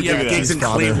 I say yeah, gigs in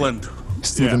Father. Cleveland.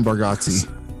 Stephen Bargazzi,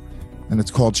 and it's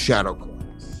called Shadow Coins.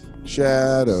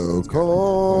 Shadow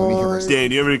coin. Dan,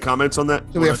 do you have any comments on that?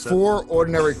 So we have 4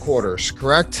 ordinary quarters,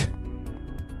 correct?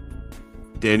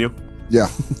 Daniel? Yeah.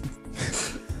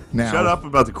 Now, Shut up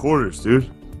about the quarters, dude.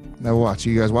 Now watch. Are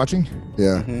you guys watching?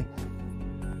 Yeah. Mhm.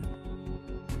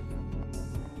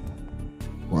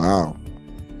 Wow.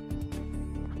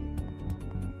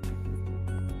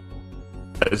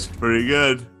 That's pretty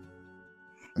good.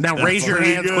 Now That's raise your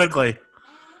pretty hands good. quickly.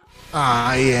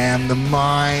 I am the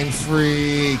mind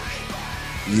freak.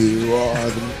 You are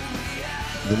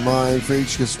the mind freak.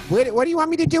 Just What do you want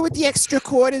me to do with the extra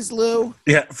quarters, Lou?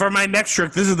 Yeah, for my next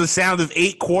trick, this is the sound of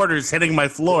 8 quarters hitting my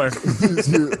floor.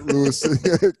 Lewis,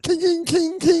 king,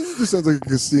 king. Just sounds like a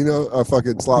casino, a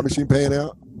fucking slot machine paying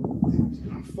out.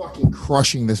 Fucking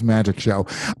crushing this magic show.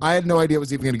 I had no idea it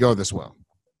was even going to go this well.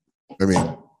 I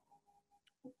mean,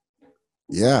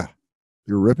 yeah,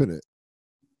 you're ripping it.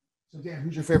 So Dan,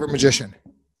 who's your favorite magician?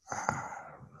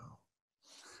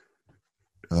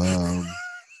 Um,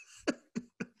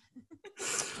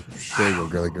 There you go,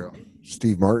 girly girl.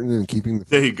 Steve Martin and keeping the.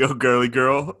 There you go, girly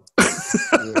girl.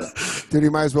 Yeah. Dude, he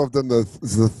might as well have done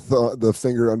the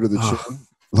finger under the chin.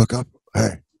 Look up.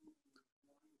 Hey.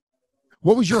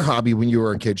 What was your hobby when you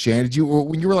were a kid, Shane?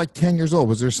 When you were like 10 years old,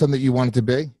 was there something that you wanted to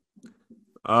be?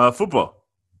 Football.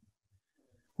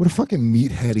 What a fucking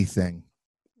meatheady thing.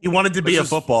 He wanted to be a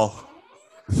football.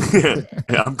 Yeah,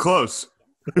 I'm close.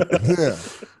 Yeah.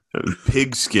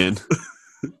 Pig skin.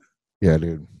 Yeah,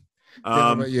 dude.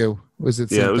 What about you? Was it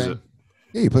the yeah, same it was thing?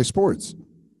 Yeah, you play sports.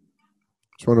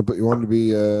 You wanted to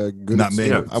be good. Not at me.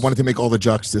 sports. I wanted to make all the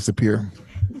jocks disappear.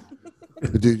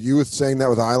 Dude, you were saying that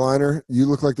with eyeliner. You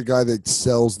look like the guy that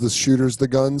sells the shooters the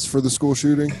guns for the school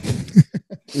shooting.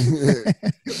 He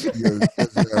goes,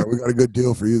 we got a good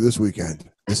deal for you this weekend.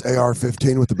 This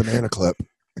AR-15 with the banana clip.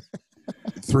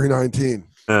 $319.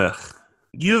 Ugh.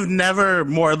 You've never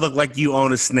more looked like you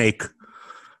own a snake.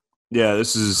 Yeah,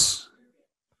 this is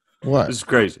What?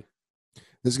 crazy.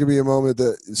 This is gonna be a moment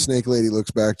that Snake Lady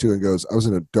looks back to and goes, "I was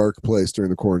in a dark place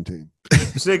during the quarantine."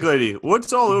 Snake lady,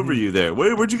 what's all over you there?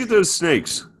 Where'd you get those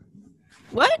snakes?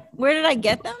 What? Where did I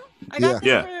get them? I got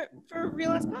Yeah. them for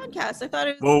Real Ass Podcast. I thought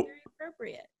it was Well- very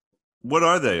appropriate. What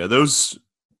are they? Are those?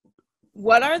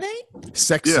 What are they?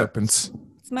 Sex Yeah. serpents.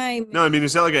 It's my No, I mean,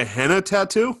 is that like a henna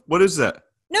tattoo? What is that?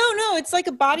 no. It's like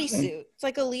a bodysuit. It's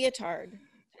like a leotard.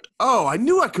 Oh, I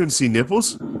knew I couldn't see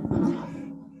nipples.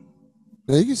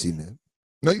 Now you can see Nip.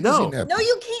 No, you can No. see nip. No,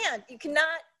 you can't. You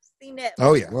cannot see nip.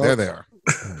 Oh yeah, Well- there they are.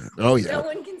 Oh yeah, No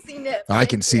one can see nip. I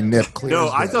can see nip clear. No,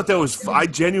 as I day. thought that was. I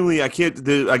genuinely, I can't.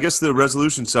 I guess the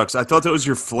resolution sucks. I thought that was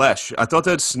your flesh. I thought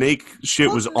that snake shit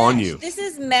Well, was on mesh. you. This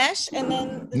is mesh, and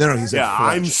then the No, he said Yeah,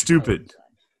 I'm flesh. stupid.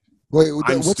 Wait, I'm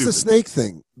what's the stupid. snake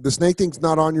thing? The snake thing's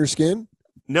not on your skin?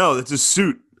 No, that's a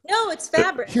suit. No, it's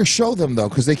fabric. Here, show them though,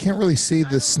 because they can't really see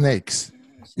the snakes.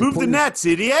 Move the nets,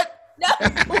 idiot.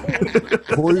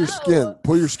 Pull your skin.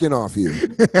 Pull your skin off you.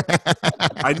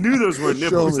 I knew those weren't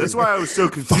nipples. That's why I was so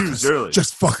confused earlier.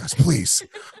 Just fuck us, please.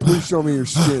 Please show me your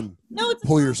skin. No, it's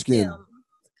Pull your skin.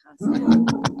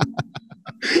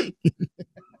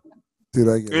 Dude,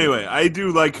 I get it. Anyway, I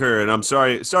do like her, and I'm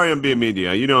sorry. Sorry, I'm being mean to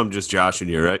you. You know, I'm just joshing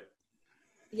you, right?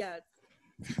 Yeah.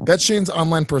 That's Shane's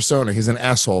online persona. He's an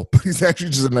asshole, but he's actually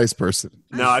just a nice person.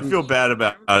 No, I feel bad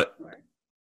about it.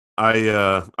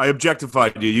 I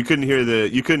objectified you. You couldn't hear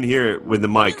it with the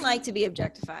mic. Women like to be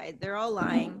objectified. They're all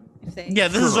lying. If they... Yeah,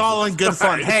 this is all in good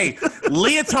fun. Hey,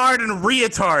 leotard and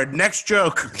reatard. Next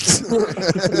joke.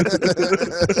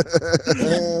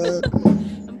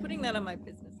 I'm putting that on my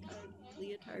business card.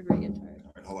 Leotard, reatard.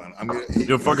 Hold on, I'm gonna.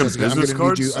 Your fucking business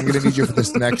cards? I'm gonna need you for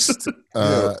this next.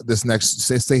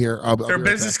 Stay here. I'll Her be right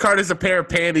business card is a pair of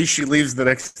panties. She leaves the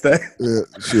next day.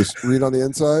 Just read on the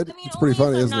inside. I mean, It's pretty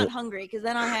funny, if I'm isn't not it? hungry, because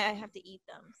then I have to eat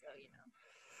them. So you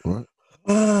know. What?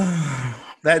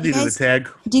 That needed a Guys- tag.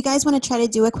 Do you guys want to try to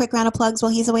do a quick round of bags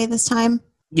while he's away this time?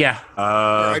 Yeah.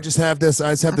 I just have this.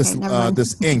 Okay, never mind.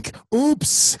 This ink.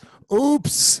 Oops.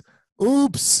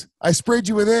 I sprayed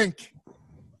you with ink.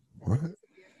 What?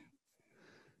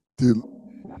 Dude,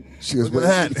 she goes, Look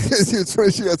at that. It's funny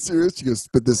she got serious. She goes,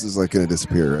 but this is like going to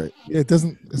disappear, right? It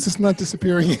doesn't. It's just not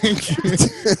disappearing ink.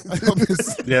 I hope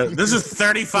this. Yeah. This is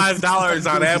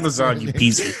 $35 on Amazon, you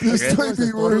piece of This shit. might be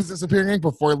it was disappearing ink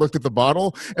before I looked at the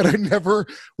bottle, and I never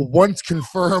once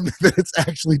confirmed that it's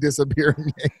actually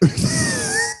disappearing ink.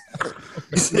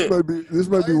 This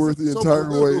might be worth the so entire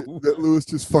blue? weight that Lewis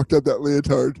just fucked up that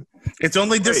leotard. It's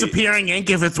only disappearing ink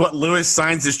if it's what Lewis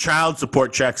signs his child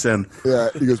support checks in. Yeah,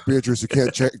 he goes, Beatrice, you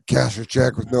can't cash a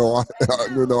check with no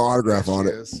autograph on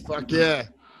it. Fuck yeah.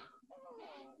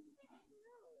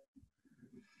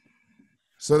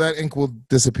 So that ink will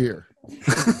disappear.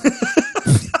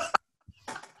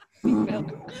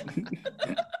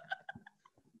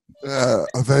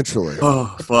 Eventually.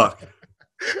 Oh fuck.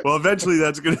 Well, eventually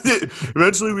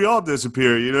eventually we all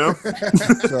disappear, you know?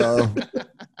 So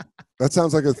that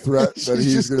sounds like a threat that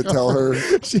he's going to tell her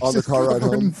on the car ride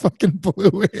home. Fucking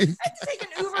blue ink. I have to take an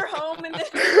Uber home and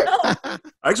then.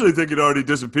 I actually think it already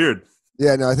disappeared.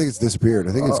 Yeah, no, I think it's disappeared.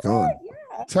 I think it's gone.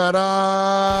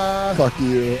 Ta-da! Fuck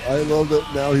you. I love that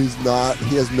now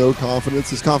he has no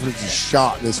confidence. His confidence is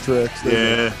shot in his tricks.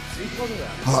 Yeah.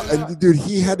 And dude,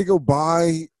 he had to go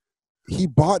buy. He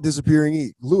bought disappearing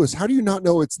ink. Lewis, how do you not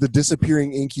know it's the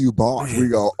disappearing ink you bought? We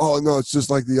go, oh no, it's just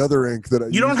like the other ink that I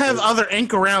You don't used. have other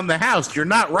ink around the house. You're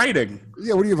not writing.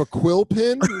 Yeah, what do you have, a quill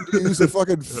pen? You use a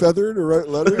fucking feather to write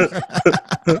letters?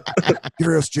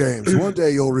 Curious James, one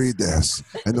day you'll read this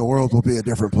and the world will be a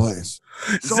different place.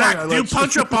 Zach, do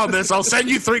punch up on this. I'll send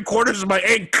you 3/4 of my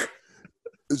ink.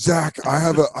 Zach, I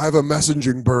have a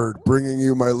messaging bird bringing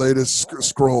you my latest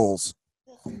scrolls.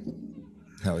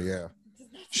 Hell yeah.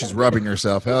 She's rubbing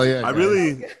herself. Hell yeah. I'd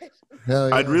guys. Hell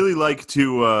yeah. really like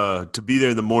to be there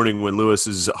in the morning when Lewis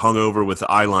is hungover with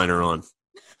eyeliner on.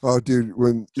 Oh, dude,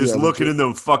 Just looking in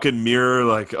the fucking mirror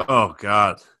like, oh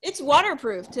God. It's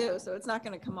waterproof too, so it's not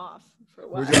going to come off for a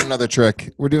while. We're doing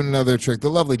another trick. The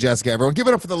lovely Jessica, everyone. Give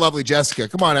it up for the lovely Jessica.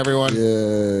 Come on, everyone.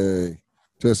 Yay.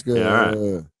 Jessica. Yeah,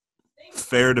 all right.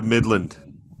 Fair to Midland.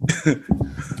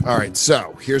 All right,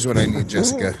 so here's what I need,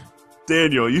 Jessica.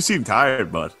 Daniel, you seem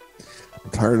tired, bud. I'm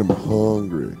tired and I'm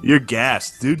hungry. You're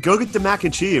gassed. Dude, go get the mac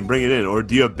and cheese and bring it in. Or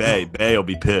do you have Bay? Bay will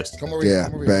be pissed. Come over Yeah, here.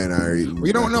 Come over Ben here. and I are eating.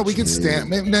 We don't know. We can cheese. stand.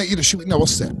 Maybe, no, we'll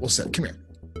sit. We'll sit. Come here.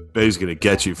 Bay's going to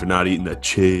get you for not eating the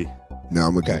cheese. No,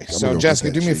 I'm Okay, I'm so gonna go Jessica,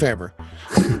 with do that me a cheese. favor.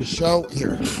 Show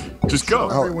here. Just go.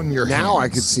 Show everyone your Now I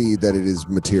hands. could see that it is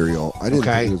material. I didn't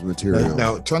Okay. think it was material.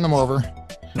 Now turn them over.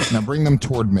 Now bring them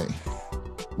toward me.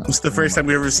 It's the first time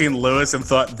we've ever seen Lewis and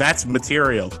thought, that's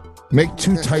material. Make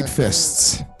two tight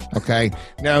fists. Okay.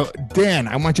 Now, Dan,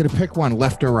 I want you to pick one,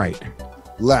 left or right.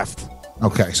 Left.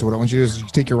 Okay. So what I want you to do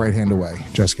is take your right hand away.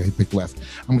 Jessica, you pick left.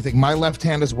 I'm gonna take my left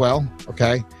hand as well.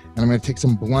 Okay. And I'm gonna take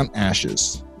some blunt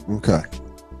ashes. Okay.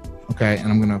 Okay.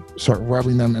 And I'm gonna start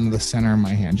rubbing them into the center of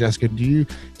my hand. Jessica, do you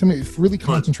tell me? Really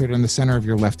concentrate on the center of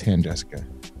your left hand, Jessica.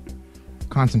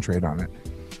 Concentrate on it.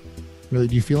 Really?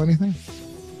 Do you feel anything?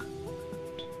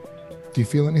 Do you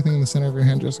feel anything in the center of your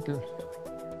hand, Jessica?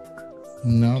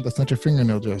 No, that's not your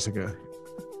fingernail, Jessica.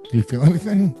 Do you feel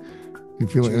anything? Do you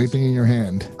feel anything in your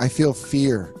hand? I feel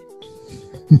fear.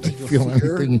 Do you feel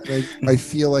Fear? anything? I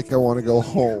feel like I want to go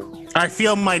home. I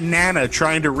feel my Nana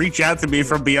trying to reach out to me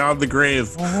from beyond the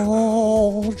grave.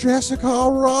 Oh, Jessica,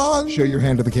 run! Show your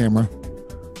hand to the camera.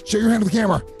 Show your hand to the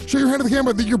camera. Show your hand to the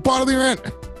camera. Your bodily rent.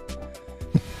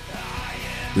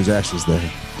 There's ashes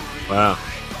there. Wow.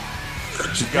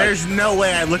 There's no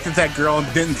way I looked at that girl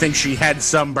and didn't think she had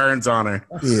sunburns on her.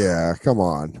 Yeah, come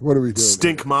on. What are we doing?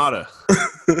 Stinkmata.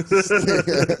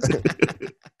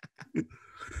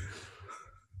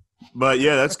 But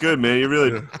yeah, that's good, man. You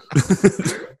really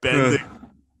bending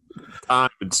time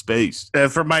and space.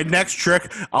 For my next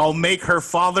trick, I'll make her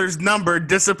father's number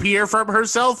disappear from her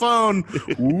cell phone.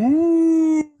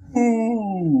 Ooh.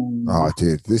 Oh,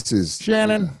 dude, this is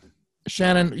Shannon,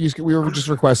 we were just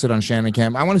requested on Shannon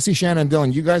Cam. I want to see Shannon and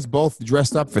Dylan. You guys both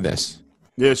dressed up for this.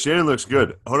 Yeah, Shannon looks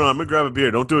good. Hold on, I'm gonna grab a beer.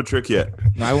 Don't do a trick yet.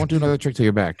 No, I won't do another trick till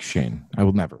you're back, Shane. I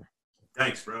will never.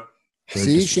 Thanks, bro.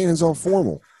 See, Shannon's all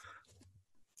formal.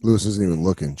 Lewis isn't even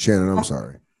looking. Shannon, I'm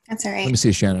sorry. That's all right. Let me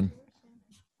see Shannon.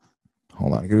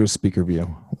 Hold on, go to speaker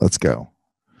view. Let's go.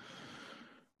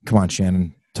 Come on,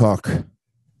 Shannon. Talk.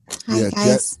 Hi,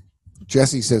 guys.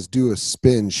 Jesse says, do a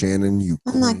spin, Shannon.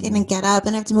 I'm not going to get up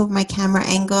and I have to move my camera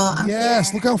angle.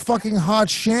 Yes, look how fucking hot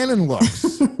Shannon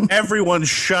looks. Everyone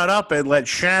shut up and let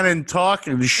Shannon talk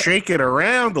and shake it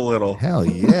around a little. Hell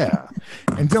yeah.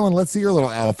 And Dylan, let's see your little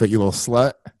outfit, you little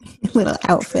slut. Little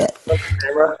outfit.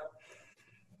 Camera.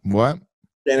 What?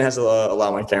 Shannon has to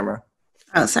allow my camera.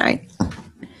 Oh, sorry.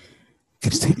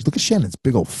 Look at Shannon's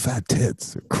big old fat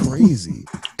tits. They're crazy.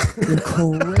 They're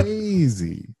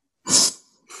crazy.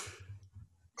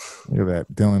 Look at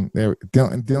that, Dylan. There,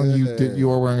 Dylan,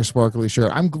 you are wearing a sparkly shirt.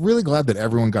 I'm really glad that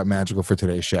everyone got magical for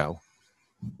today's show.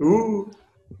 Ooh.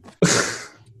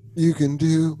 You can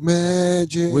do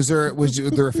magic. Was there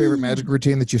a favorite magic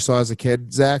routine that you saw as a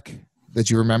kid, Zach, that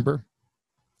you remember?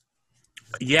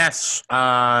 Yes,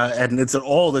 and it's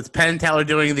Penn and Teller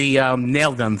doing the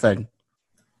nail gun thing.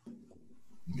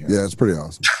 Yeah, it's pretty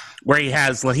awesome. Where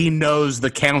he knows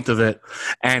the count of it,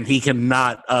 and he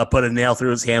cannot put a nail through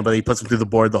his hand, but he puts them through the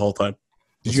board the whole time.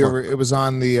 Did you ever? It was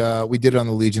on the we did it on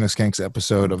the Legion of Skanks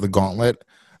episode of the Gauntlet.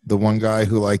 The one guy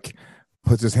who like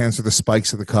puts his hands through the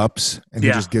spikes of the cups and he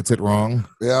just gets it wrong.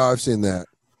 Yeah, I've seen that.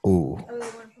 Ooh.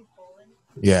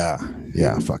 Yeah,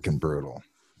 fucking brutal.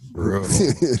 Dude,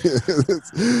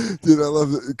 I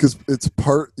love it because it's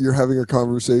part you're having a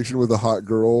conversation with a hot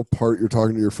girl, part you're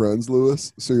talking to your friends,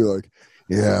 Lewis. So you're like,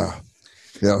 yeah,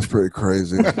 it was pretty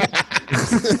crazy. Looking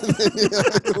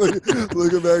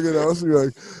back at us, and you're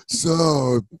like,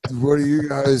 so what do you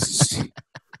guys?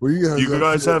 You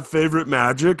guys have favorite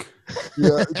magic?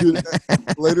 Yeah, dude,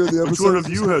 later in the episode, which one of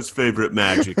you has favorite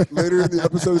magic? Later in the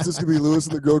episode, it's just gonna be Lewis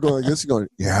and the girl going like this. You're going,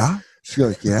 yeah. She's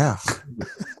like, yeah.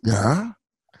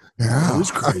 That was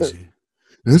crazy.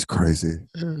 It is crazy.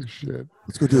 Oh shit!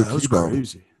 Let's go do that was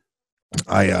crazy.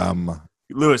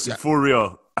 Lewis, for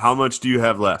real, how much do you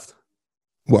have left?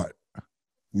 What?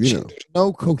 You know,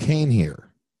 no cocaine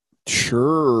here.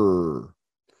 Sure.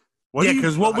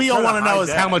 Because what we all want to know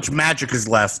is how much magic is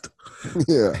left.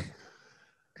 Yeah.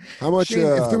 How much? Shane,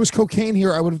 if there was cocaine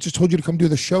here, I would have just told you to come do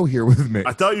the show here with me.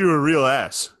 I thought you were a real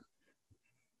ass.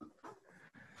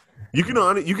 You can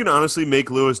honestly make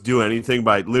Lewis do anything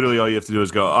by literally all you have to do is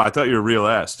go, oh, I thought you were a real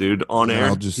ass, dude. On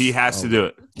air, he has to do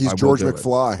it. He's George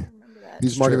McFly.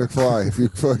 He's Marty McFly. If you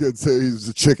fucking say he's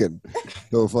a chicken.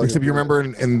 Except you remember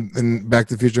in Back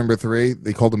to the Future #3,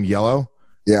 they called him Yellow?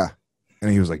 Yeah.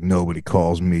 And he was like, nobody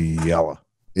calls me Yellow.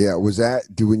 Yeah, was that,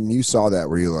 when you saw that,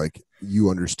 were you like, you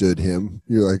understood him?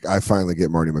 You're like, I finally get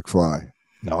Marty McFly.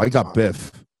 No, I got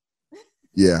Biff.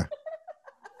 Yeah.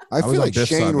 I feel like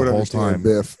Shane would understand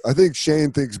Biff. I think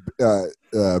Shane thinks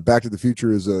Back to the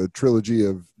Future is a trilogy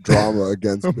of drama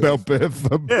against about Biff.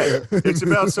 Yeah, it's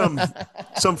about some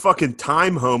fucking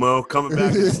time homo coming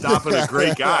back and stopping a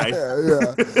great guy.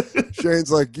 Yeah.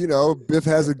 Shane's like, Biff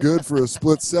has it good for a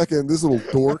split second. This little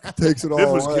dork takes it all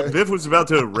away. Biff was about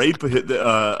to rape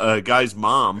a guy's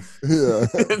mom. Yeah.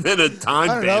 And then a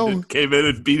time bandit came in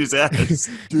and beat his ass.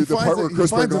 Dude, the part where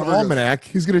Chris finds an almanac.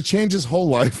 He's going to change his whole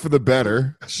life for the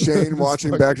better. Shane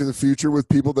watching Back to the Future with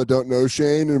people that don't know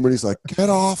Shane, and when he's like, get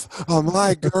off of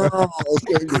my girl.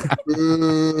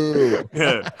 Boo.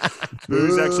 Yeah.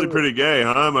 He's actually pretty gay,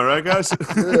 huh? Am I right, guys?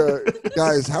 Yeah.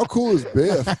 Guys, how cool is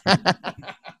Biff?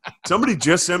 Somebody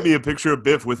just sent me a picture of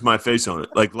Biff with my face on it,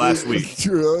 like last week.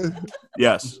 Really?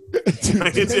 Yes.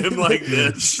 It's him like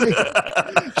this.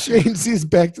 Shane sees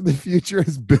Back to the Future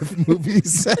as Biff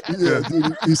movies. Yeah,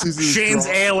 dude, he sees Shane's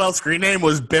AOL screen name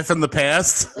was Biff in the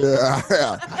Past. Yeah.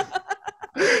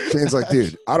 Shane's like,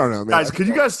 dude, I don't know, man. Guys, could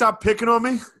you guys stop picking on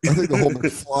me? I think the whole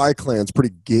McFly clan's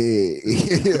pretty gay.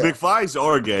 The McFlys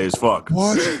are gay as fuck.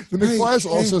 What? The McFlys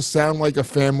also sound like a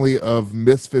family of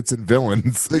misfits and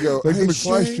villains. They go, like hey, the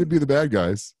McFlys Shane, should be the bad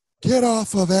guys. Get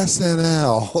off of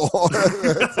SNL.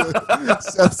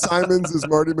 Seth Simons is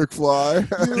Marty McFly.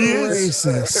 You're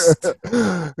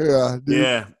racist. Yeah, dude.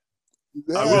 Yeah.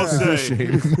 I will say,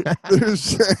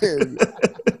 There's shame.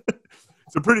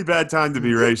 it's a pretty bad time to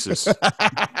be racist.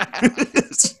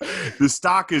 The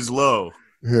stock is low.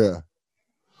 Yeah.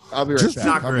 I'll be right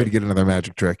back. I'm going to get another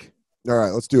magic trick. All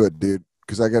right, let's do it, dude.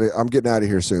 Because I'm getting out of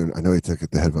here soon. I know he took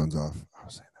the headphones off.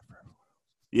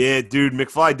 Yeah, dude,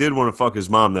 McFly did want to fuck his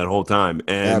mom that whole time,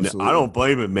 and Absolutely. I don't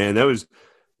blame him, man. There was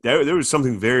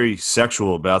something very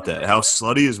sexual about that. How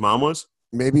slutty his mom was.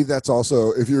 Maybe that's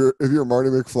also if you're Marty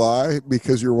McFly,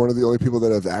 because you're one of the only people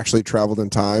that have actually traveled in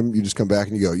time. You just come back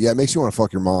and you go, yeah, it makes you want to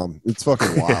fuck your mom. It's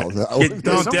fucking wild.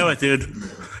 Don't do it, dude.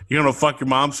 You're gonna fuck your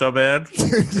mom so bad.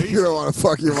 You don't want to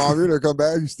fuck your mom. You're gonna come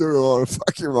back. You still don't want to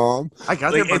fuck your mom. I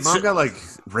got there. My mom got like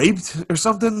raped or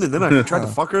something, and then I tried to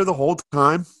fuck her the whole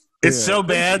time. It's so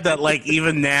bad that like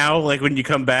even now, like when you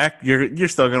come back, you're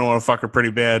still gonna want to fuck her pretty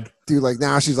bad. Dude, like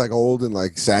now she's like old and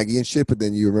like saggy and shit, but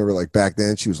then you remember like back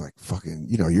then she was like fucking,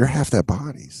 you're half that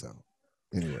body. So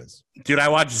anyways. Dude, I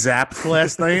watched Zapped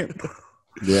last night.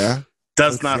 Yeah?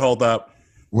 Does not hold up.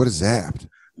 What is Zapped?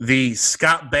 The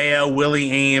Scott Baio,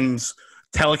 Willie Ames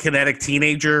telekinetic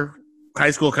teenager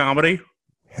high school comedy.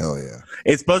 Hell yeah.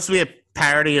 It's supposed to be a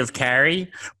parody of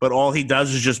Carrie, but all he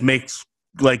does is just makes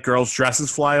like girls' dresses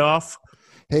fly off.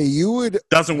 Hey,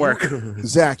 doesn't work.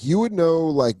 Zach, you would know,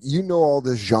 like, all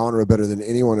this genre better than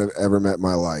anyone I've ever met in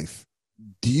my life.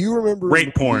 Do you remember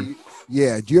rape porn?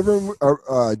 Yeah. Do you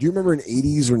remember an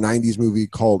 80s or 90s movie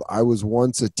called I Was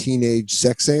Once a Teenage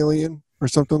Sex Alien or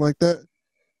something like that?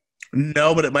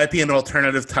 No, but it might be an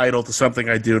alternative title to something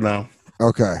I do know.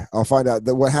 Okay, I'll find out.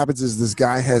 What happens is this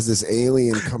guy has this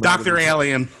alien coming. Dr.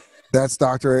 Alien. That's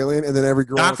Dr. Alien, and then every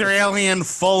girl. Dr. Alien,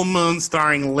 Full Moon,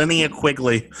 starring Linnea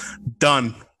Quigley.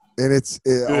 Done. And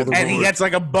and he gets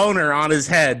like a boner on his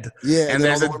head. Yeah, and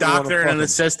there's a doctor and an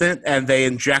assistant, and they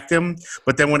inject him.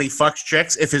 But then when he fucks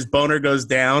chicks, if his boner goes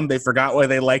down, they forgot why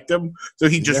they liked him. So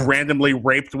he just randomly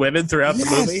raped women throughout the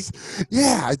movie.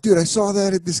 Yeah, dude, I saw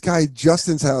that at this guy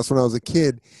Justin's house when I was a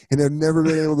kid, and I've never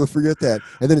been able to forget that.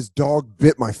 And then his dog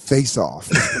bit my face off.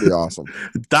 It's pretty awesome.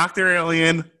 Dr.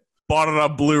 Alien, bought it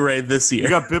on Blu-ray this year. You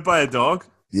got bit by a dog?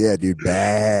 Yeah, dude,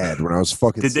 bad. When I was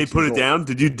fucking. Did they put it down?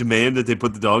 Did you demand that they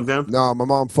put the dog down? No, my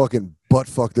mom fucking butt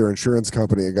fucked their insurance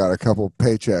company and got a couple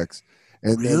paychecks.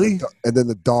 And really? Then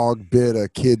the dog bit a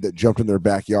kid that jumped in their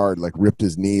backyard, like ripped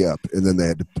his knee up, and then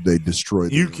they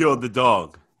destroyed. You killed the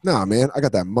dog. Nah, man, I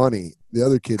got that money. The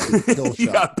other kid did a kill You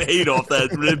shot. got paid off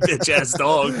that bitch ass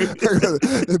dog.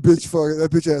 that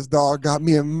bitch ass dog got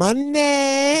me a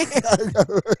money.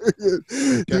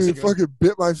 Dude, fucking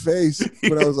bit my face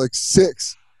when I was like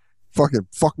 6. Fucking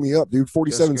fucked me up, dude.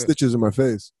 47 stitches in my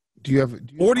face. Do you have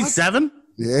 47?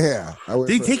 Yeah. Did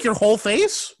he take your whole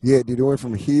face? Yeah, dude. It went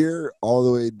from here all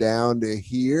the way down to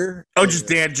here. Oh,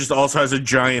 Dad just also has a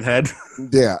giant head.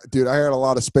 Yeah, dude. I had a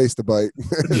lot of space to bite.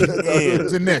 It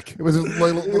was a nick. It was a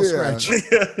little scratch.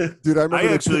 Dude, I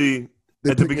remember at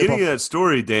the beginning of that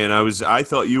story, Dan, I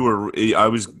thought I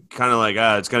was kind of like,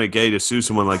 it's kind of gay to sue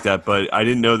someone like that, but I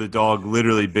didn't know the dog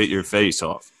literally bit your face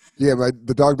off. Yeah,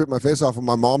 the dog bit my face off, and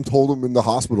my mom told him in the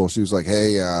hospital. She was like,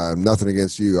 "Hey, nothing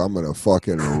against you. I'm gonna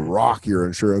fucking rock your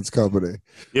insurance company."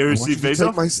 You ever see face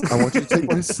off? I want you to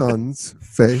take my son's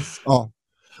face off.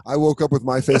 I woke up with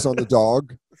my face on the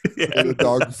dog. Yeah. And the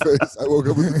dog face. I woke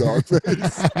up with the dog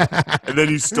face. And then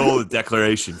you stole the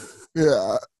Declaration.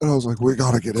 Yeah, and I was like, "We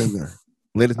gotta get in there."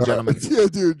 Ladies and gentlemen. Yeah,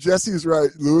 dude, Jesse's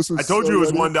right. Lewis was. I told you it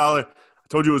was $1. I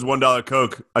told you it was $1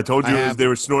 Coke. I told you they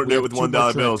were snorting it with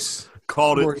 $1 bills.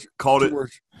 Called it.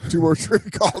 Two more tricks.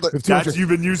 Called it. You've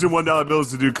been using $1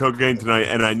 bills to do cocaine tonight,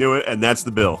 and I knew it, and that's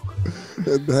the bill.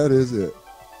 And that is it.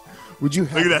 Would you?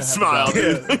 Look at that smile,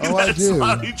 dude. Look at that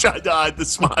smile. He tried to hide the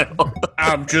smile.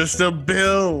 I'm just a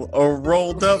bill, a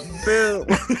rolled up bill.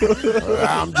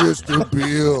 I'm just a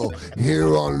bill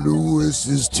here on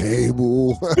Lewis's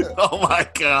table. Oh my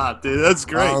god, dude, that's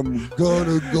great. I'm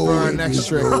gonna go for our next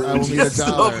trip. I will need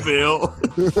 $1. Bill.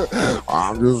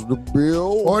 I'm just a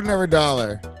bill. Ordinary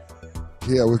 $1.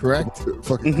 Yeah, with correct.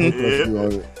 Fucking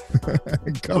on it.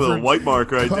 With a white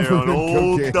mark right there on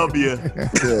old W.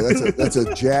 Yeah, that's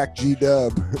a Jack G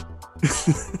Dub.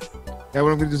 Yeah,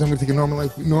 what I'm gonna do is I'm gonna take a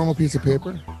normal piece of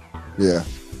paper. Yeah.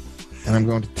 And I'm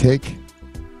going to take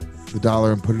the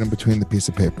 $1 and put it in between the piece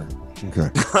of paper. Okay.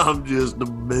 I'm just a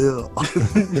bill.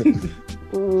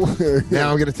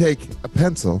 Now I'm gonna take a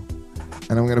pencil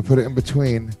and I'm gonna put it in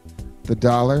between the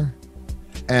 $1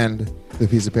 and the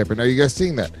piece of paper. Now you guys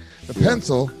seeing that? The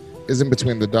pencil is in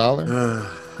between the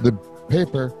 $1, the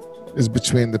paper is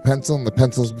between the pencil, and the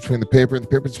pencil is between the paper, and the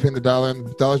paper is between the dollar, and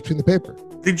the dollar is between the paper.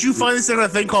 Did you find this in a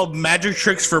thing called Magic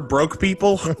Tricks for Broke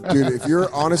People? Dude, if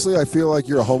you're honestly, I feel like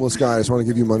you're a homeless guy. I just want to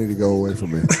give you money to go away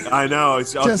from me. I know.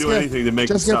 I'll do anything to make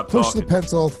you stop push talking. the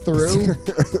pencil through.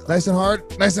 Nice and hard.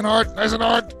 Nice and hard. Nice and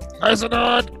hard. Nice and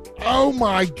hard. Oh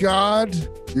my God.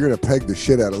 You're going to peg the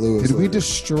shit out of Lewis. Did we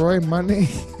destroy money?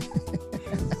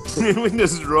 Did we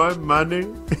destroy money?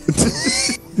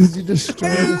 Did you destroy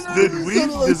this? Did we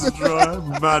destroy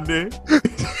money?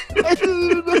 I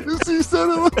didn't notice you said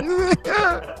it like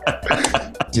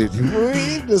that. Did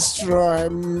we destroy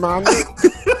money?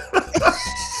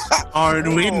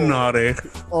 Aren't we naughty?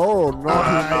 Oh,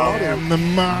 naughty. I am the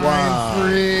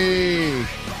mind freak.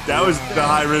 That was the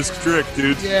high risk trick,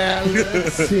 dude. Yeah,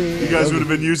 let's see. You guys would have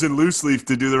been using loose leaf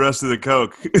to do the rest of the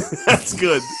coke. That's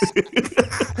good.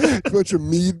 bunch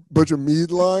of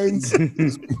mead lines.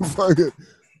 Fuck it.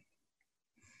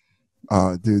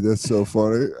 Oh, dude, that's so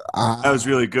funny. That was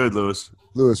really good, Lewis.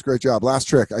 Lewis, great job. Last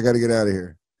trick. I got to get out of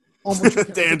here. Oh my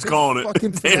Dan's calling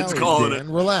it. Dan's calling it.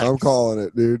 Relax. I'm calling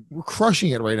it, dude. We're crushing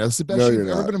it right now. It's the best No, you've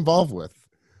you're ever not. been involved with.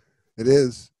 It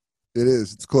is. It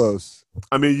is. It's close.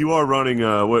 I mean, you are running,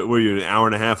 what were you, an hour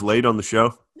and a half late on the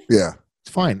show? Yeah.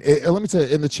 It's fine. Let me tell you,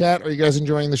 in the chat, are you guys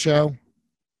enjoying the show?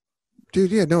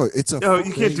 Dude, yeah, no, it's a. No,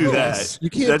 you can't do Yes. that. You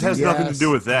can't That do has nothing to do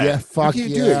with that. Yeah, fuck You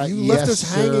can't yeah. do it. You left yes,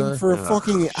 us hanging sir. for a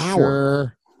fucking hour.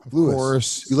 Sure. Of Lewis,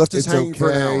 course. you left us It's hanging for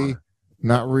an okay. hour.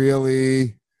 Not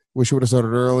really. Wish we would have started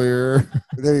earlier.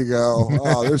 There you go.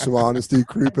 Oh, there's some honesty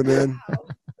creeping in.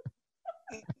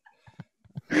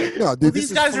 No, dude, Well, this these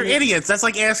is guys are funny. idiots. That's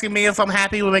like asking me if I'm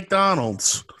happy with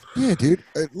McDonald's. Yeah, dude.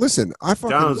 Listen, I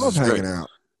fucking McDonald's love is hanging great. out.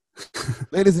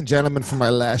 Ladies and gentlemen, for my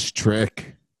last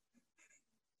trick,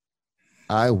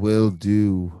 I will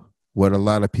do what a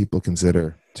lot of people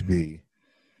consider to be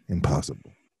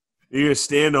impossible. You're going to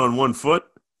stand on one foot?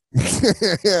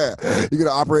 Yeah, you gonna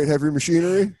operate heavy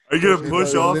machinery? Are you going to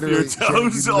push off your Literally,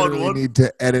 toes you on literally one? need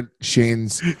to edit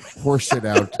Shane's horse shit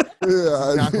out. Yeah,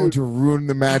 It's not going to ruin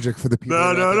the magic for the people.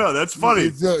 No, that's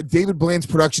funny. David Blaine's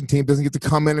production team doesn't get to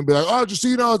come in and be like, oh, just so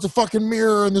you know, it's a fucking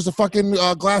mirror and there's a fucking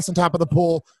glass on top of the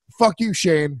pool. Fuck you,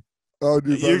 Shane. Oh,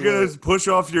 dude. You're going to push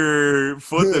off your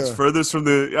foot that's Yeah. furthest from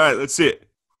the... All right, let's see it.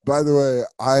 By the way,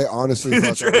 I honestly Do the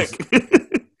thought that was, trick.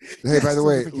 hey, by the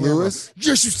way, Look at camera. Lewis,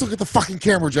 Just you look at the fucking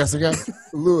camera, Jessica.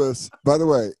 Lewis, by the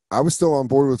way, I was still on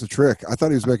board with the trick. I thought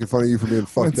he was making fun of you for being One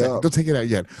fucked second. up. Don't take it out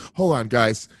yet. Hold on,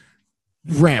 guys.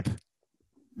 Ramp.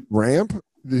 Ramp?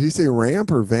 Did he say ramp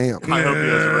or vamp? I hope he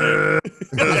has a ramp.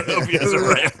 I hope he has a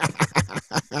ramp.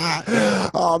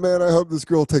 Oh, man, I hope this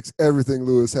girl takes everything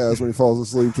Lewis has when he falls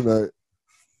asleep tonight.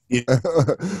 Yeah.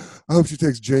 I hope she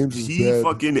takes James's He bed.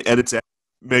 fucking edits out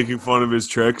making fun of his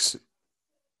tricks.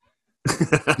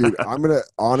 Dude, I'm gonna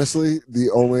honestly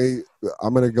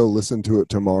I'm gonna go listen to it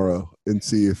tomorrow and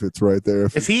see if it's right there.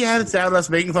 If he edits out us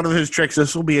making fun of his tricks,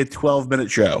 this will be a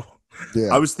 12-minute show. Yeah.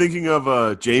 I was thinking of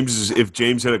if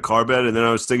James had a car bed, and then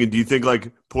I was thinking, do you think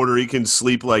like Puerto Ricans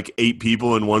sleep like 8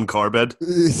 people in one car bed?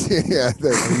 Yeah,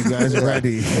 Are you guys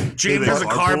ready? James has a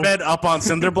car bed up on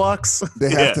cinder blocks.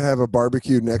 they have to have a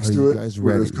barbecue next Are to you it guys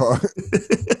with his ready? car.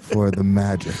 For the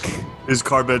magic. His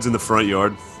car bed's in the front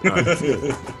yard. All right.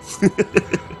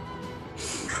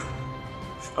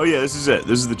 Oh yeah, this is it.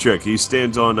 This is the trick. He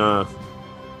stands on.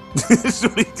 This is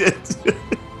what he did.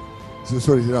 Is this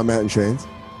what he did on Matt and Shane's?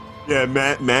 Yeah,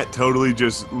 Matt totally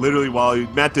just literally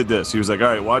Matt did this. He was like, all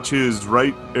right, watch his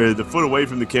the foot away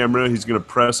from the camera. He's going to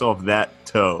press off that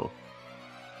toe.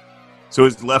 So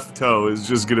his left toe is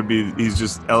just going to be, he's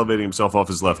just elevating himself off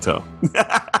his left toe.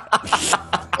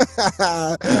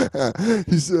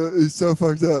 He's so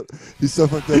fucked up. He's so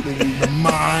fucked up.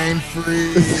 Mind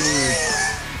free.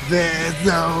 There's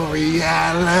no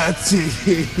reality.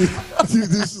 Dude,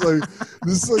 this is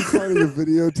like finding a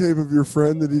videotape of your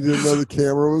friend that he didn't know the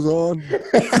camera was on.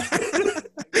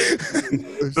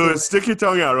 So stick your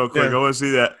tongue out real quick. Yeah. I want to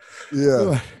see that.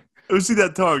 Yeah. I want to see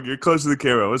that tongue. You're close to the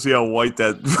camera. I want to see how white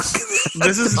that.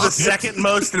 This is the second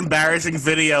most embarrassing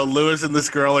video Lewis and this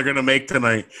girl are going to make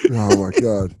tonight. Oh my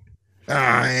god.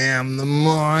 I am the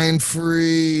mind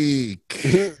freak.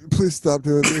 Please stop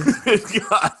doing this.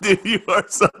 God, dude, you are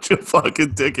such a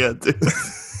fucking dickhead, dude.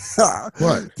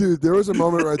 What? Dude, there was a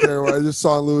moment right there where I just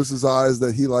saw in Lewis's eyes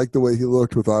that he liked the way he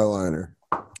looked with eyeliner.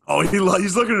 Oh,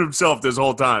 he's looking at himself this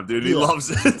whole time, dude. He loves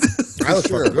it. I look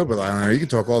fucking good with eyeliner. You can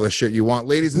talk all the shit you want.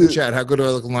 Ladies in the chat, how good do I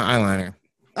look with my eyeliner?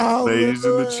 Oh, Ladies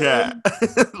in the chat.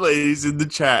 Ladies in the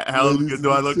chat. How Ladies good in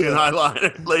do I the look in chat.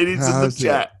 eyeliner? Ladies in the How's it?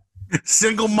 chat.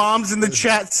 Single moms in the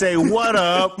chat say, what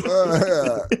up?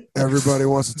 Everybody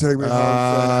wants to take me home.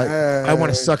 I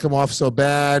want to suck him off so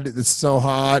bad. It's so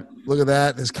hot. Look at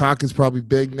that. His cock is probably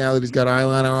big now that he's got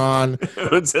eyeliner on.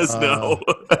 It says no.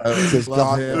 It says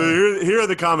love him. Here are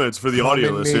the comments for the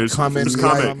audio listeners. First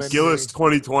comment, Gillis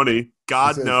 2020.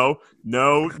 God, no.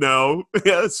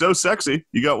 Yeah, it's so sexy.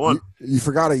 You got one. You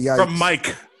forgot a yikes. From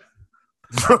Mike.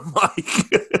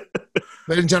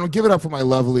 Ladies and gentlemen, give it up for my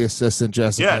lovely assistant,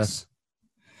 Jessica. Yes.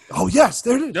 Oh, yes.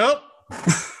 There it is. Nope.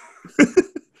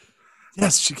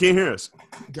 Yes, she can't hear us.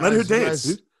 Guys, let her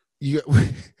dance.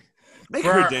 Make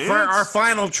her dance. For our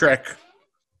final trick.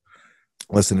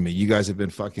 Listen to me. You guys have been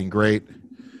fucking great.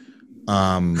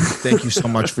 Thank you so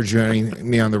much for joining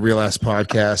me on the Real Ass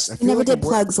Podcast. You never did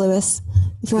plugs, Lewis.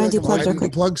 If you want to do plugs real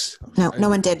quick. Plugs? No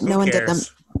one did. No one did them.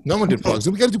 No one did plugs.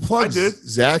 We got to do plugs. I did.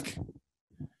 Zach.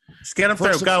 Just get them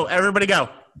through. Go. Everybody go.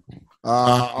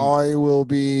 I will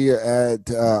be at.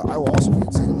 I will also be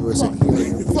in St.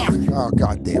 Louis. Fuck! Oh,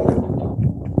 God damn it!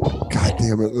 God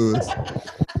damn it, Lewis!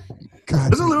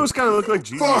 Doesn't Lewis kind of look like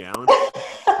Gigi Allen?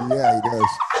 Yeah, he does.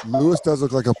 Lewis does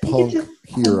look like a punk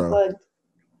hero.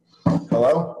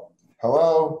 Hello.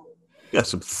 Got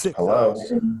some thick Hello.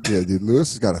 thighs. Yeah, dude.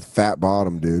 Lewis has got a fat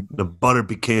bottom, dude. The butter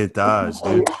pecan thighs,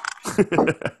 dude.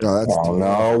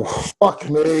 No. Fuck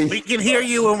me. We can hear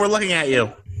you when we're looking at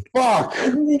you. Fuck.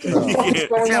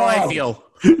 That's how I feel.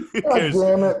 God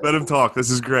damn it. Let him talk.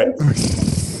 This is great.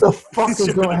 The fuck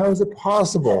is going? How is it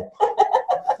possible?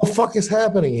 What the fuck is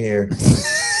happening here?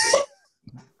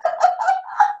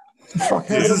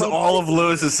 This is all of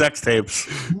Lewis's sex tapes.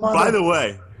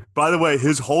 By the way,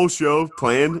 his whole show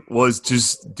plan was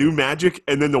just do magic,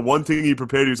 and then the one thing he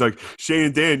prepared, he was like, Shane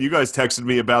and Dan, you guys texted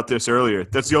me about this earlier.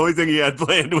 That's the only thing he had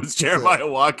planned was Jeremiah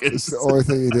Watkins. It's the only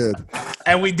thing he did.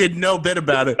 And we did no bit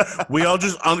about it. We all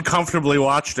just uncomfortably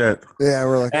watched it. Yeah,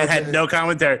 we're like, and had no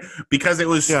commentary because it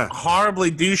was horribly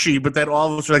douchey, but then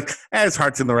all of us were like, his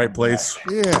heart's in the right place.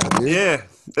 Yeah, dude. Yeah,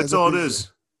 that's all it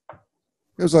is.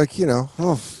 It was like, and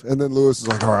then Lewis is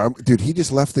like, all right, dude, he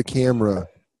just left the camera.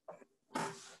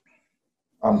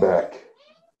 I'm back.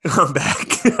 I'm back.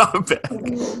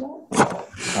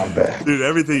 Dude,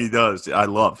 everything he does, I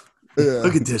love. Yeah.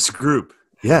 Look at this group.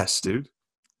 Yes, dude.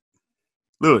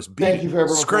 Lewis, Thank you for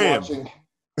everyone scram. for watching.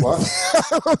 What?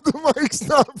 The mic's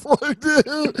not plugged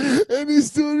in, and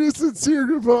he's doing a sincere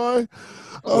goodbye.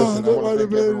 Listen, I want to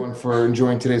thank everyone for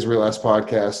enjoying today's Real Ass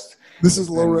Podcast. This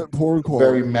is low rent porn quality.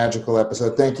 Very magical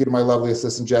episode. Thank you to my lovely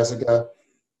assistant, Jessica.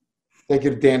 Thank you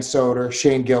to Dan Soder,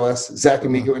 Shane Gillis, Zac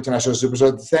Amico, International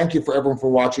Superstar. Thank you for everyone for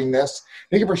watching this.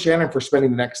 Thank you for Shannon for spending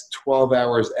the next 12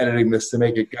 hours editing this to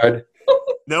make it good.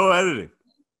 No editing.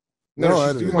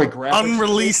 No, she's doing like graphics.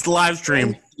 Unreleased live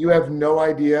stream. You have no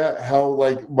idea how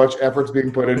much effort's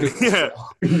being put into this. Yeah.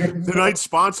 Tonight's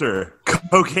sponsor,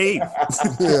 cocaine.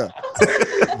 Yeah.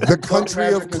 The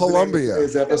country of Colombia.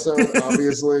 Today's episode,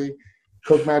 obviously.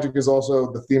 Coke Magic is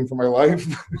also the theme for my life.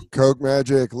 Coke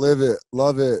Magic, live it,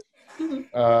 love it.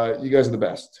 You guys are the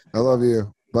best. I love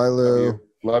you. Bye, Lou.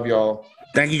 Love y'all.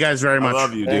 Thank you guys very much. I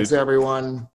love you, dude. Thanks, everyone.